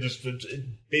they're just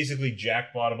basically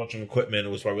Jack bought a bunch of equipment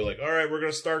and was probably like, all right, we're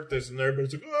gonna start this, and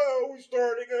everybody's like, oh, we're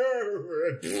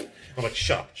starting. I'm like,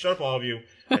 shut up, all of you.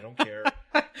 I don't care.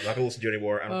 I'm not gonna listen to you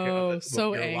anymore. I don't care. Oh,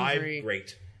 so You're angry. Live,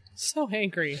 great. So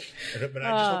angry. But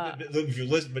I just if you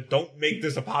listen, but don't make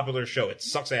this a popular show. It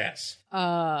sucks ass.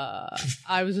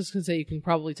 I was just gonna say you can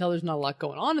probably tell there's not a lot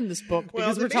going on in this book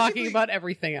because we're talking about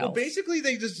everything else. Well, basically,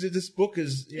 this book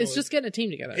is it's just getting a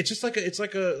team together. It's just like a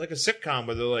sitcom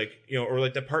where they're like, you know, or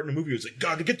like that part in the movie. It's like,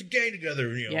 God, to get the gang together.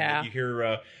 And, you know, like you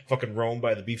hear fucking Rome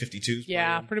by the B-52s.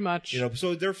 Yeah, pretty much. You know,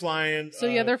 so they're flying. So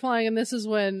they're flying, and this is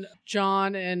when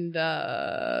John and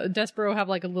Despero have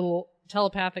like a little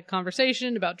telepathic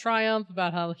conversation about Triumph,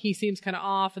 about how he seems kind of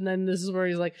off, and then this is where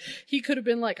he's like, he could have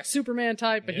been like a Superman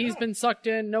type, but he's been sucked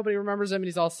in. Nobody remembers him, and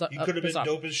he's all he could have been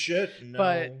dope as shit.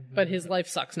 No, but his life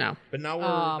sucks now. But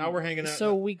now we're hanging out.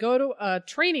 So we go to a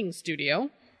training studio,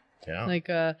 like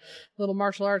a little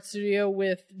martial arts studio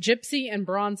with Gypsy and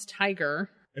Bronze Tiger,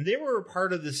 and they were a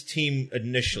part of this team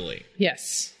initially.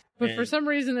 Yes, but for some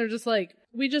reason they're just like,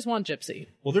 we just want Gypsy.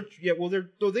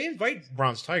 They invite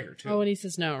Bronze Tiger too. Oh, and he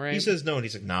says no, right? He says no, and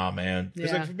he's like, nah, man.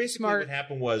 Because basically what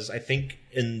happened was, I think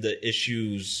in the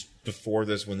issues before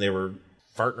this, when they were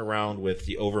farting around with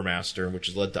the Overmaster, which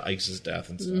has led to Ike's death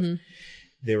and stuff,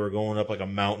 they were going up like a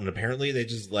mountain. Apparently, they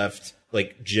just left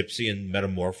like Gypsy and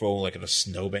Metamorpho like in a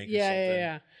snowbank or something.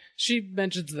 Yeah. She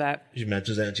mentions that. She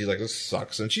mentions that, and she's like, this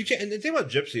sucks. And she can't. And the thing about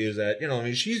Gypsy is that, you know, I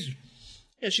mean, she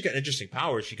got interesting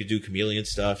powers. She could do chameleon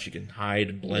stuff. She can hide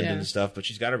and blend and stuff, but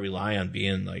she's got to rely on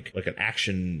being like an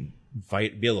action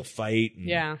fight, be able to fight.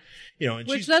 And, you know, and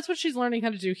that's what she's learning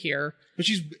how to do here. But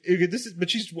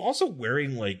she's also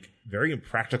wearing like very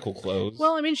impractical clothes.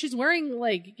 Well, I mean, she's wearing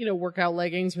like, you know, workout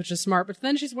leggings, which is smart, but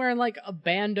then she's wearing like a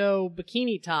bandeau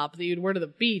bikini top that you'd wear to the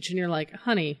beach, and you're like,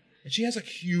 honey. And she has like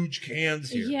huge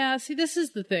cans here. Yeah, see, this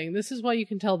is the thing. This is why you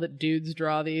can tell that dudes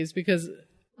draw these, because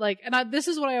like, and this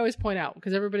is what I always point out,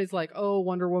 because everybody's like, oh,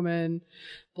 Wonder Woman,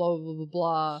 blah, blah,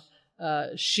 blah, blah.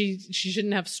 She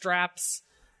shouldn't have straps.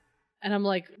 And I'm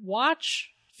like, watch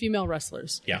female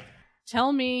wrestlers. Yeah.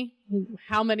 Tell me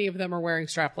how many of them are wearing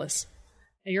strapless.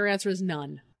 And your answer is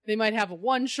none. They might have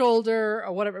one shoulder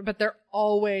or whatever, but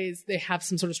they have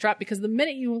some sort of strap, because the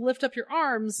minute you lift up your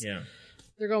arms,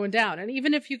 they're going down. And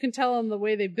even if you can tell on the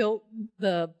way they built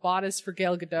the bodice for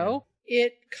Gal Gadot,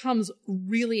 it comes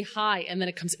really high and then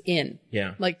it comes in.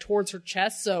 Yeah. Like towards her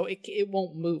chest, so it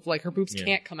won't move. Like her boobs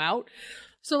can't come out.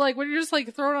 So like when you're just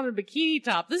like throwing on a bikini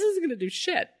top, this isn't gonna do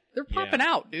shit. They're popping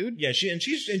out, dude. Yeah, she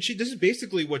this is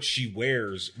basically what she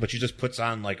wears, but she just puts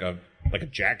on like a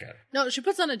jacket. No, she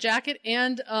puts on a jacket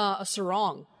and a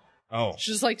sarong. Oh.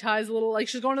 She just like ties a little, like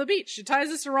she's going to the beach. She ties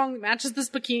a sarong that matches this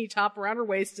bikini top around her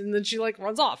waist, and then she like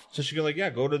runs off. So she can like,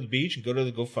 go to the beach and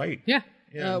go fight. Yeah.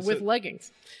 With leggings.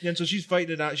 Yeah, and so she's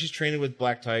fighting it out. She's training with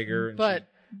Black Tiger. But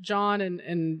John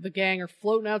and the gang are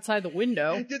floating outside the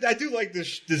window. I do like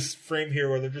this frame here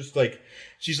where they're just like,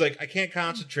 she's like, I can't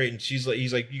concentrate, and he's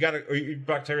like, you gotta. Or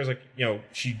Black Tiger's like, you know,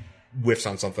 she whiffs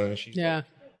on something, and she's like,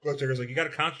 Black Tiger's like, you gotta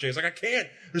concentrate. It's like, I can't.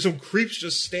 There's some creeps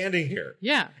just standing here.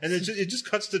 Yeah. And it just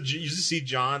cuts to, you just see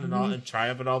John and all and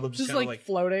Triumph and all them just kind of like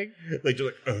floating. Like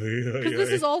just like, because this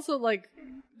is also like,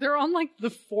 they're on like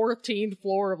the 14th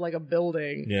floor of like a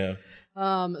building. Yeah.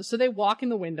 So they walk in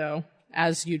the window,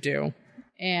 as you do.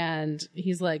 And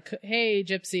he's like, hey,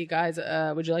 Gypsy, guys,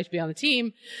 would you like to be on the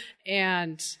team?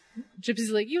 And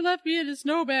Gypsy's like, you left me in a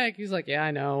snowbag. He's like, yeah,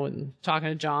 I know. And talking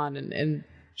to John and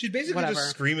she's basically just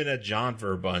screaming at John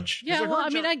for a bunch. Yeah, well, I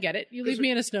mean, I get it. You leave me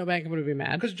in a snowbank, I'm going to be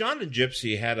mad. Because John and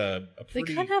Gypsy had a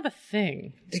pretty... They kind of have a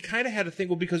thing. They kind of had a thing.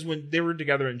 Well, because when they were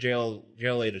together in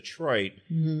JLA Detroit,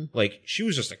 like, she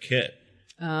was just a kid.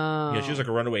 Oh. You know, she was like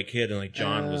a runaway kid, and like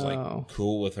John was like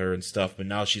cool with her and stuff. But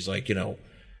now she's like, you know,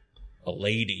 a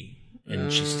lady.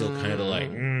 and she's still kind of like,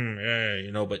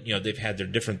 but they've had their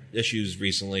different issues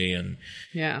recently, and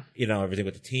everything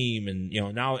with the team, and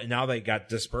now they got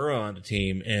Despero on the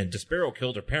team, and Despero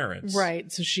killed her parents,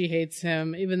 right? So she hates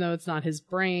him, even though it's not his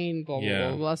brain. Blah blah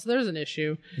blah blah. So there's an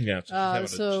issue. Yeah, so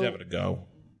she's having to go.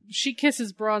 She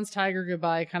kisses Bronze Tiger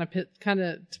goodbye, kind of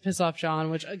to piss off John,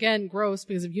 which again, gross,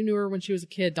 because if you knew her when she was a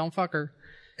kid, don't fuck her.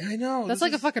 I know. That's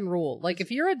like a fucking rule. Like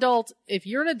if you're an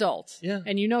adult,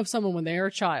 and you know someone when they are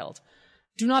a child,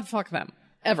 do not fuck them.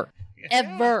 Ever.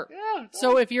 Ever. Yeah,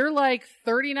 so if you're like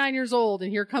 39 years old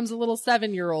and here comes a little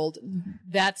 7-year-old,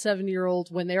 that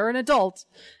 7-year-old, when they're an adult,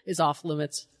 is off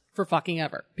limits for fucking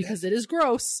ever. Because it is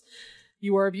gross.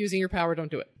 You are abusing your power.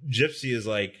 Don't do it. Gypsy is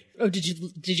like, oh, did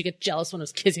you get jealous when I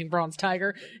was kissing Bronze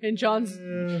Tiger? And John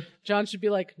should be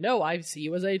like, no, I see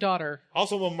you as a daughter.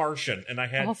 Also, I'm a Martian, and I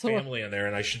had family in there,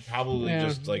 and I should probably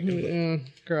just like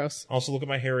gross. Also, look at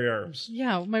my hairy arms.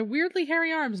 Yeah, my weirdly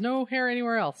hairy arms. No hair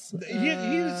anywhere else. He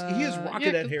is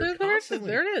rocking that hair constantly.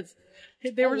 There it is.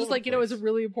 They were just like, it's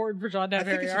really important for John to have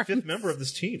hairy arms. I think it's the 5th member of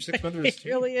this team. 6th member of this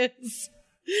team. It really is.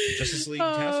 Justice League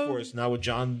Task Force now with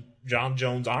John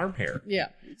Jones arm hair. Yeah.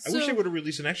 I wish they would have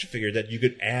released an action figure that you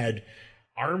could add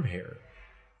arm hair.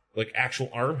 Like actual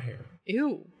arm hair.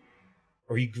 Ew.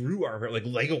 Or he grew arm hair, like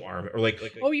Lego arm hair. Or like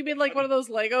oh, you mean like one of those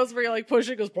Legos where you like push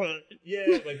it, goes...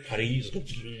 Yeah, like Putty. He's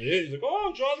like,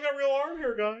 oh, John's got real arm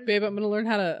hair, guys. Babe, I'm going to learn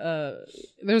how to...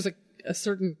 there's a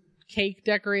certain cake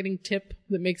decorating tip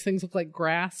that makes things look like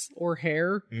grass or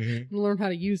hair. Mm-hmm. I'm gonna learn how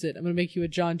to use it. I'm gonna make you a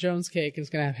John Jones cake, and it's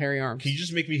gonna have hairy arms. Can you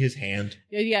just make me his hand?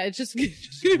 Yeah. It's just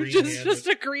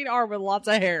a green arm with lots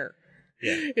of hair.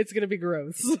 Yeah, it's gonna be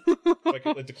gross. like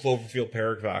the Cloverfield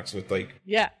paradox with like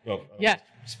But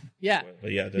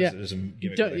there's a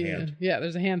gimmick with a hand. Yeah,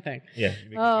 there's a hand thing. Yeah.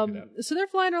 So they're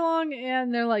flying along,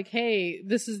 and they're like, "Hey,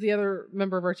 this is the other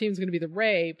member of our team is going to be the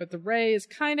Ray, but the Ray is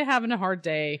kind of having a hard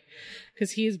day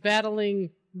because he's battling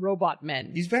robot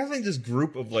men. He's battling this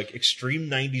group of like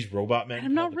extreme 90s robot men.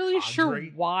 I'm not really sure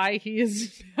why he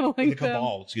is battling the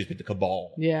Cabal. Excuse me, the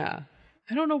Cabal. Yeah,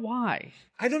 I don't know why.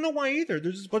 I don't know why either.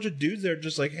 There's just a bunch of dudes there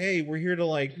just like, hey, we're here to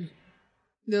like...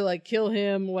 They're like, kill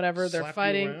him, whatever. They're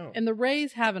fighting. And the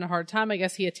Ray's having a hard time. I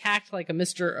guess he attacked like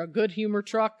a good humor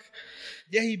truck.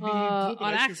 Yeah, he blew up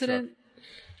on accident. Truck.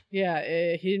 Yeah,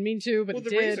 he didn't mean to, but he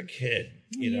did. Ray's a kid.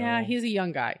 Yeah, he's a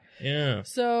young guy. Yeah.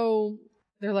 So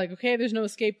they're like, okay, there's no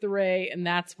escape the Ray. And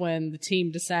that's when the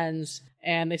team descends.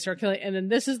 And they start killing. And then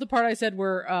this is the part I said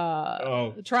where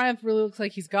Triumph really looks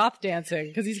like he's goth dancing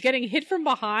because he's getting hit from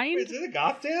behind. Wait, is it a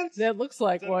goth dance? That looks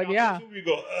like one, yeah. You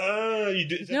go, you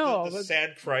do. Is that the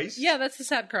Sad Christ? Yeah, that's the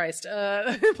Sad Christ.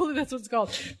 I believe that's what it's called.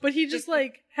 But he just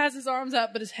like has his arms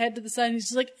out, but his head to the side. And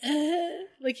he's just like,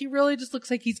 like he really just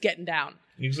looks like he's getting down.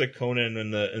 He looks like Conan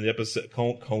in the episode.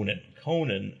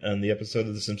 Conan on the episode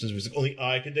of The Simpsons where he's like, only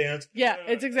I can dance. Yeah,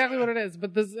 it's exactly what it is.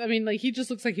 But this, I mean, like he just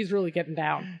looks like he's really getting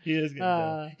down. He is getting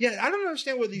down. Yeah, I don't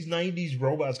understand what these 90s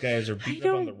robots guys are beating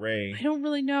up on the Ray. I don't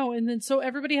really know. And then so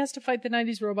everybody has to fight the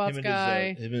 90s robots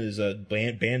guy. Him and his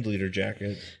band leader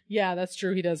jacket. Yeah, that's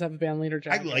true. He does have a band leader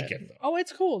jacket. I like it though. Oh,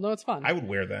 it's cool. No, it's fun. I would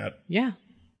wear that. Yeah.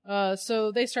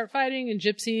 So they start fighting, and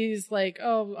Gypsy's like,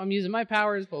 "Oh, I'm using my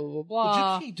powers." Blah blah blah.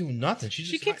 Well, Gypsy ain't doing nothing.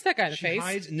 She kicks that guy in the face. She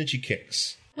hides and then she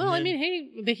kicks. Well, I mean,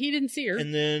 hey, he didn't see her.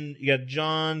 And then you got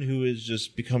John, who is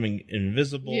just becoming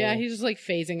invisible. Yeah, he's just like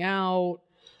phasing out.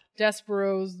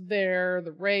 Despero's there.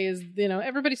 The Ray is,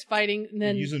 everybody's fighting, and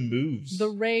then using moves. The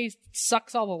Ray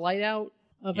sucks all the light out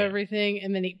of everything,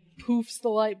 and then he poofs the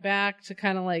light back to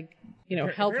kind of like.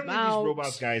 Help them out. These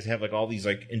robots guys have like all these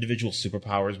like individual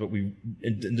superpowers, but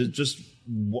just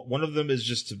one of them is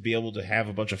just to be able to have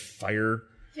a bunch of fire.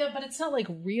 Yeah, but it's not like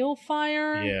real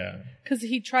fire. Yeah, because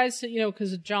he tries to,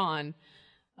 because of John.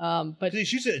 But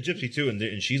she's a gypsy too,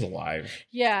 and she's alive.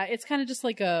 Yeah, it's kind of just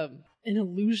like an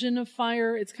illusion of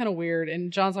fire. It's kind of weird,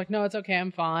 and John's like, "No, it's okay,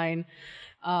 I'm fine."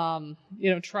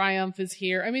 Triumph is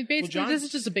here. I mean, basically, this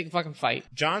is just a big fucking fight.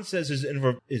 John says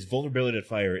his vulnerability to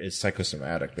fire is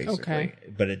psychosomatic, basically,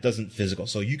 but it doesn't physical.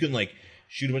 So you can like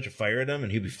shoot a bunch of fire at him,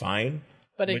 and he'll be fine.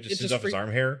 But it just sends off his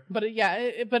arm hair. But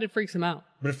it freaks him out.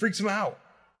 But it freaks him out.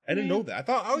 I didn't know that. I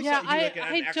thought he had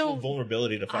an actual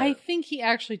vulnerability to fire. I think he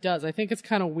actually does. I think it's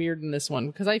kind of weird in this one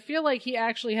because I feel like he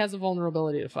actually has a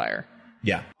vulnerability to fire.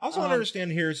 Yeah. I also want to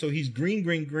understand here. So he's green,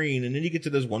 and then you get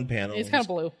to this one panel. He's kind of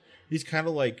blue. He's kind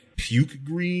of like puke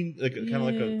green, like kind of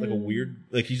like a weird,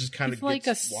 like he just kind of gets like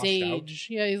a sage. Out.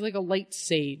 Yeah, he's like a light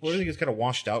sage. Well, I think it's kind of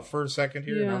washed out for a second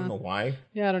here, and I don't know why.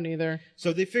 Yeah, I don't either.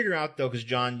 So they figure out though, because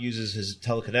John uses his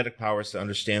telekinetic powers to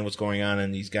understand what's going on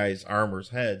in these guys' armors'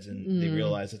 heads, and they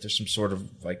realize that there's some sort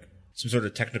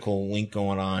of technical link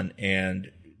going on,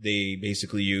 and they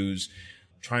basically use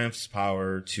Triumph's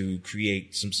power to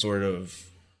create some sort of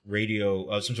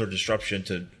some sort of disruption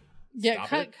to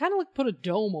kind of like put a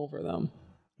dome over them.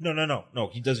 No.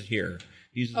 He does it here.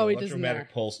 He uses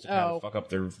electromagnetic pulse to kind of fuck up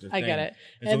their thing. I get it.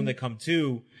 And so when they come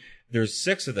to, there's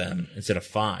 6 of them instead of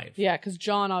 5. Yeah, because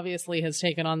John obviously has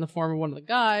taken on the form of one of the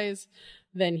guys.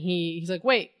 Then he's like,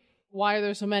 wait, why are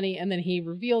there so many? And then he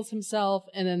reveals himself.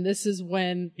 And then this is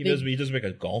when he does make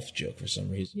a golf joke for some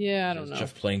reason. Yeah, I don't know.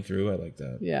 Jeff playing through. I like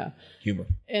that. Yeah. Humor.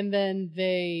 And then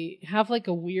they have like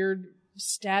a weird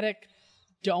static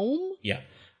dome. Yeah.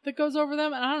 That goes over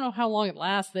them. And I don't know how long it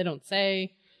lasts. They don't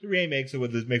say. Ray makes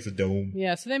a dome.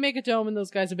 Yeah, so they make a dome and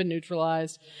those guys have been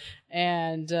neutralized.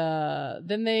 And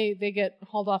then they get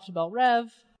hauled off to Bel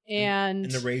Rev. And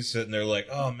the Ray's sitting there like,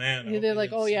 oh man. They're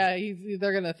like, oh yeah,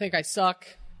 they're going to think I suck.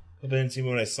 Hope they didn't see me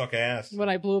when I suck ass. When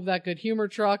I blew up that good humor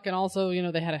truck. And also,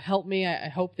 they had to help me. I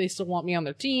hope they still want me on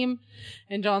their team.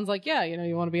 And John's like, yeah,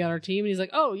 you want to be on our team? And he's like,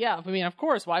 oh yeah, I mean, of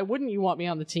course. Why wouldn't you want me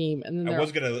on the team? And then I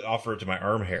was going to offer it to my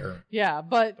arm hair. Yeah,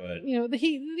 but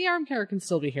the arm hair can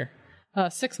still be here.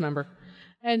 6 member.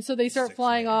 And so they start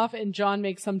flying off, and John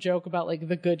makes some joke about like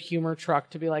the good humor truck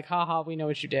to be like, haha, we know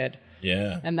what you did.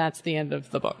 Yeah. And that's the end of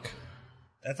the book.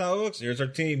 That's how it looks. Here's our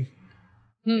team.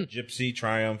 Gypsy,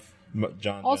 Triumph,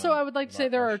 John. Also, I would like to say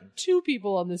there are 2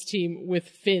 people on this team with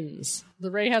fins.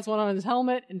 The Ray has one on his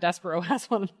helmet, and Despero has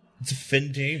one. It's a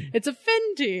fin team. It's a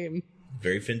fin team.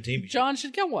 Very fin team. John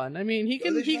should get one. I mean, he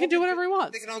can do whatever he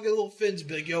wants. They can all get little fins,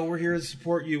 be like, yo, we're here to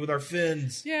support you with our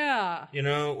fins. Yeah.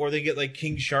 Or they get like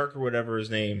King Shark or whatever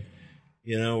his name,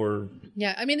 or...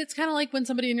 Yeah, I mean, it's kind of like when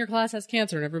somebody in your class has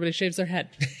cancer and everybody shaves their head.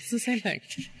 It's the same thing.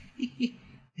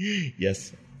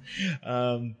 Yes.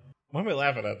 Why am I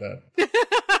laughing at that?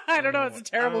 I don't know. It's a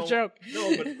terrible joke.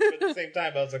 No, but at the same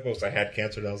time, I was like, I had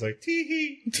cancer, and I was like,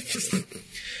 tee-hee.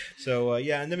 So,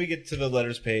 and then we get to the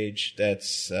letters page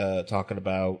that's talking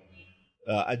about...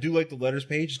 I do like the letters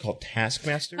page. It's called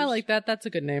Taskmasters. I like that. That's a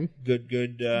good name. Good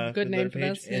name for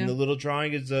page. this. And the little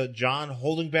drawing is John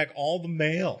holding back all the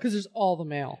mail. Because there's all the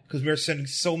mail. Because we're sending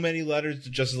so many letters to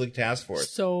Justice League Task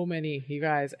Force. So many, you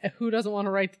guys. Who doesn't want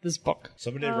to write this book?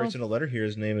 Somebody writes in a letter here.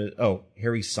 His name is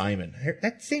Harry Simon.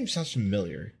 That name sounds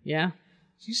familiar. Yeah.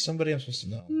 Is he somebody I'm supposed to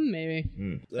know?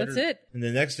 Maybe. That's it. And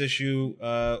the next issue,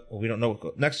 we don't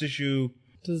know. Next issue.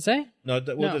 Does it say? No,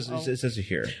 it says it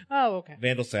here. Oh, okay.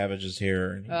 Vandal Savage is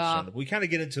here. And we kind of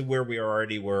get into where we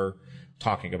already were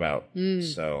talking about.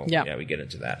 So, yeah, we get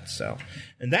into that. So,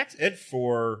 and that's it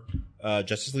for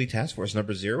Justice League Task Force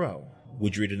number 0.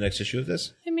 Would you read the next issue of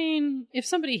this? I mean, if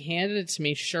somebody handed it to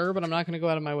me, sure, but I'm not going to go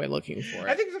out of my way looking for it.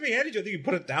 I think if somebody handed you, I think you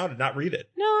put it down and not read it.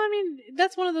 No, I mean,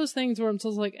 that's one of those things where I'm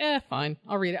just like, fine,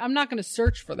 I'll read it. I'm not going to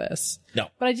search for this. No.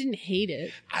 But I didn't hate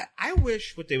it. I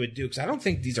wish what they would do, because I don't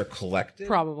think these are collected.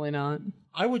 Probably not.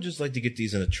 I would just like to get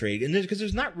these in a trade. And because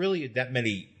there's not really that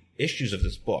many issues of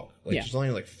this book. There's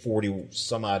only like 40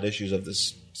 some odd issues of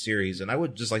this series. And I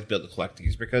would just like to be able to collect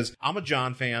these, because I'm a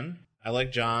John fan. I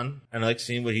like John, and I like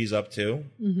seeing what he's up to.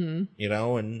 Mm-hmm.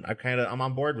 And I'm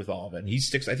on board with all of it. And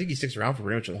I think he sticks around for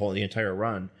pretty much the entire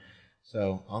run.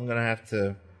 So I'm gonna have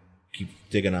to keep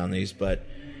digging on these. But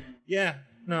yeah,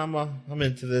 no, I'm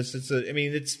into this.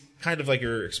 It's kind of like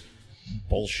your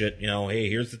bullshit. Hey,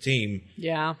 here's the team.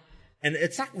 Yeah. And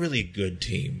it's not really a good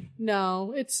team.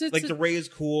 No, it's like the Ray is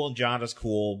cool and John is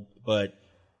cool, but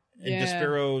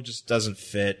Despero just doesn't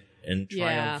fit, and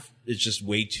Triumph is just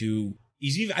way too.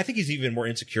 I think he's even more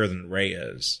insecure than Ray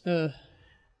is.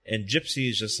 And Gypsy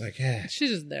is just like,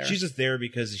 she's just there. She's just there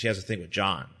because she has a thing with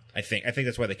John. I think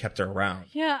that's why they kept her around.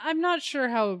 Yeah, I'm not sure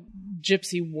how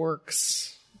Gypsy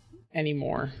works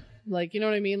anymore. Like, you know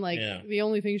what I mean? Like, the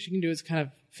only thing she can do is kind of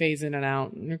phase in and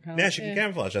out. And you're kind of she can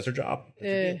camouflage. That's her job.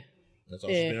 That's all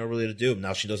she's been able really to do.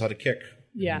 Now she knows how to kick.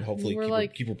 Yeah. And hopefully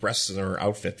keep her breasts in her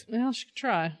outfit. Well, she could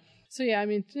try. So, yeah, I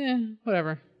mean,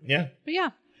 whatever. Yeah. But, yeah.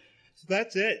 So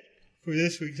that's it for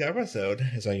this week's episode,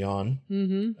 as I yawn.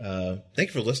 Mm-hmm. Thank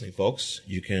you for listening, folks.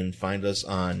 You can find us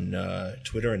on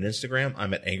Twitter and Instagram.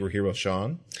 I'm at Angry Hero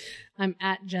Sean. I'm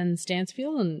at Jen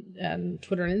Stansfield on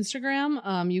Twitter and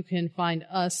Instagram. You can find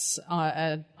us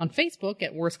on Facebook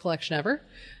at Worst Collection Ever.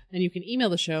 And you can email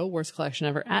the show,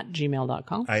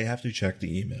 worstcollectionever@gmail.com. I have to check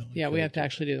the email. Yeah, we have to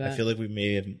actually do that. I feel like we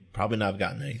may have probably not have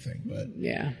gotten anything, but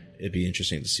it'd be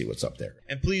interesting to see what's up there.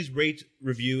 And please rate,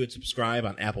 review, and subscribe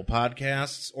on Apple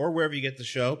Podcasts or wherever you get the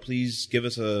show. Please give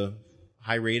us a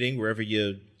high rating wherever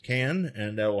you can,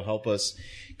 and that will help us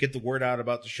get the word out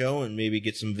about the show and maybe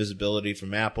get some visibility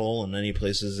from Apple and any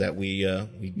places that we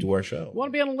do our show. Want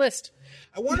to be on a list?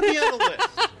 I want to be on the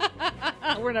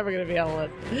list. We're never going to be on a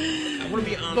list. I want to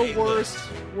be on the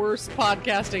worst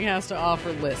podcasting has to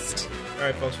offer list. All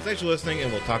right, folks. Well, thanks for listening,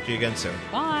 and we'll talk to you again soon.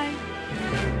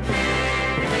 Bye.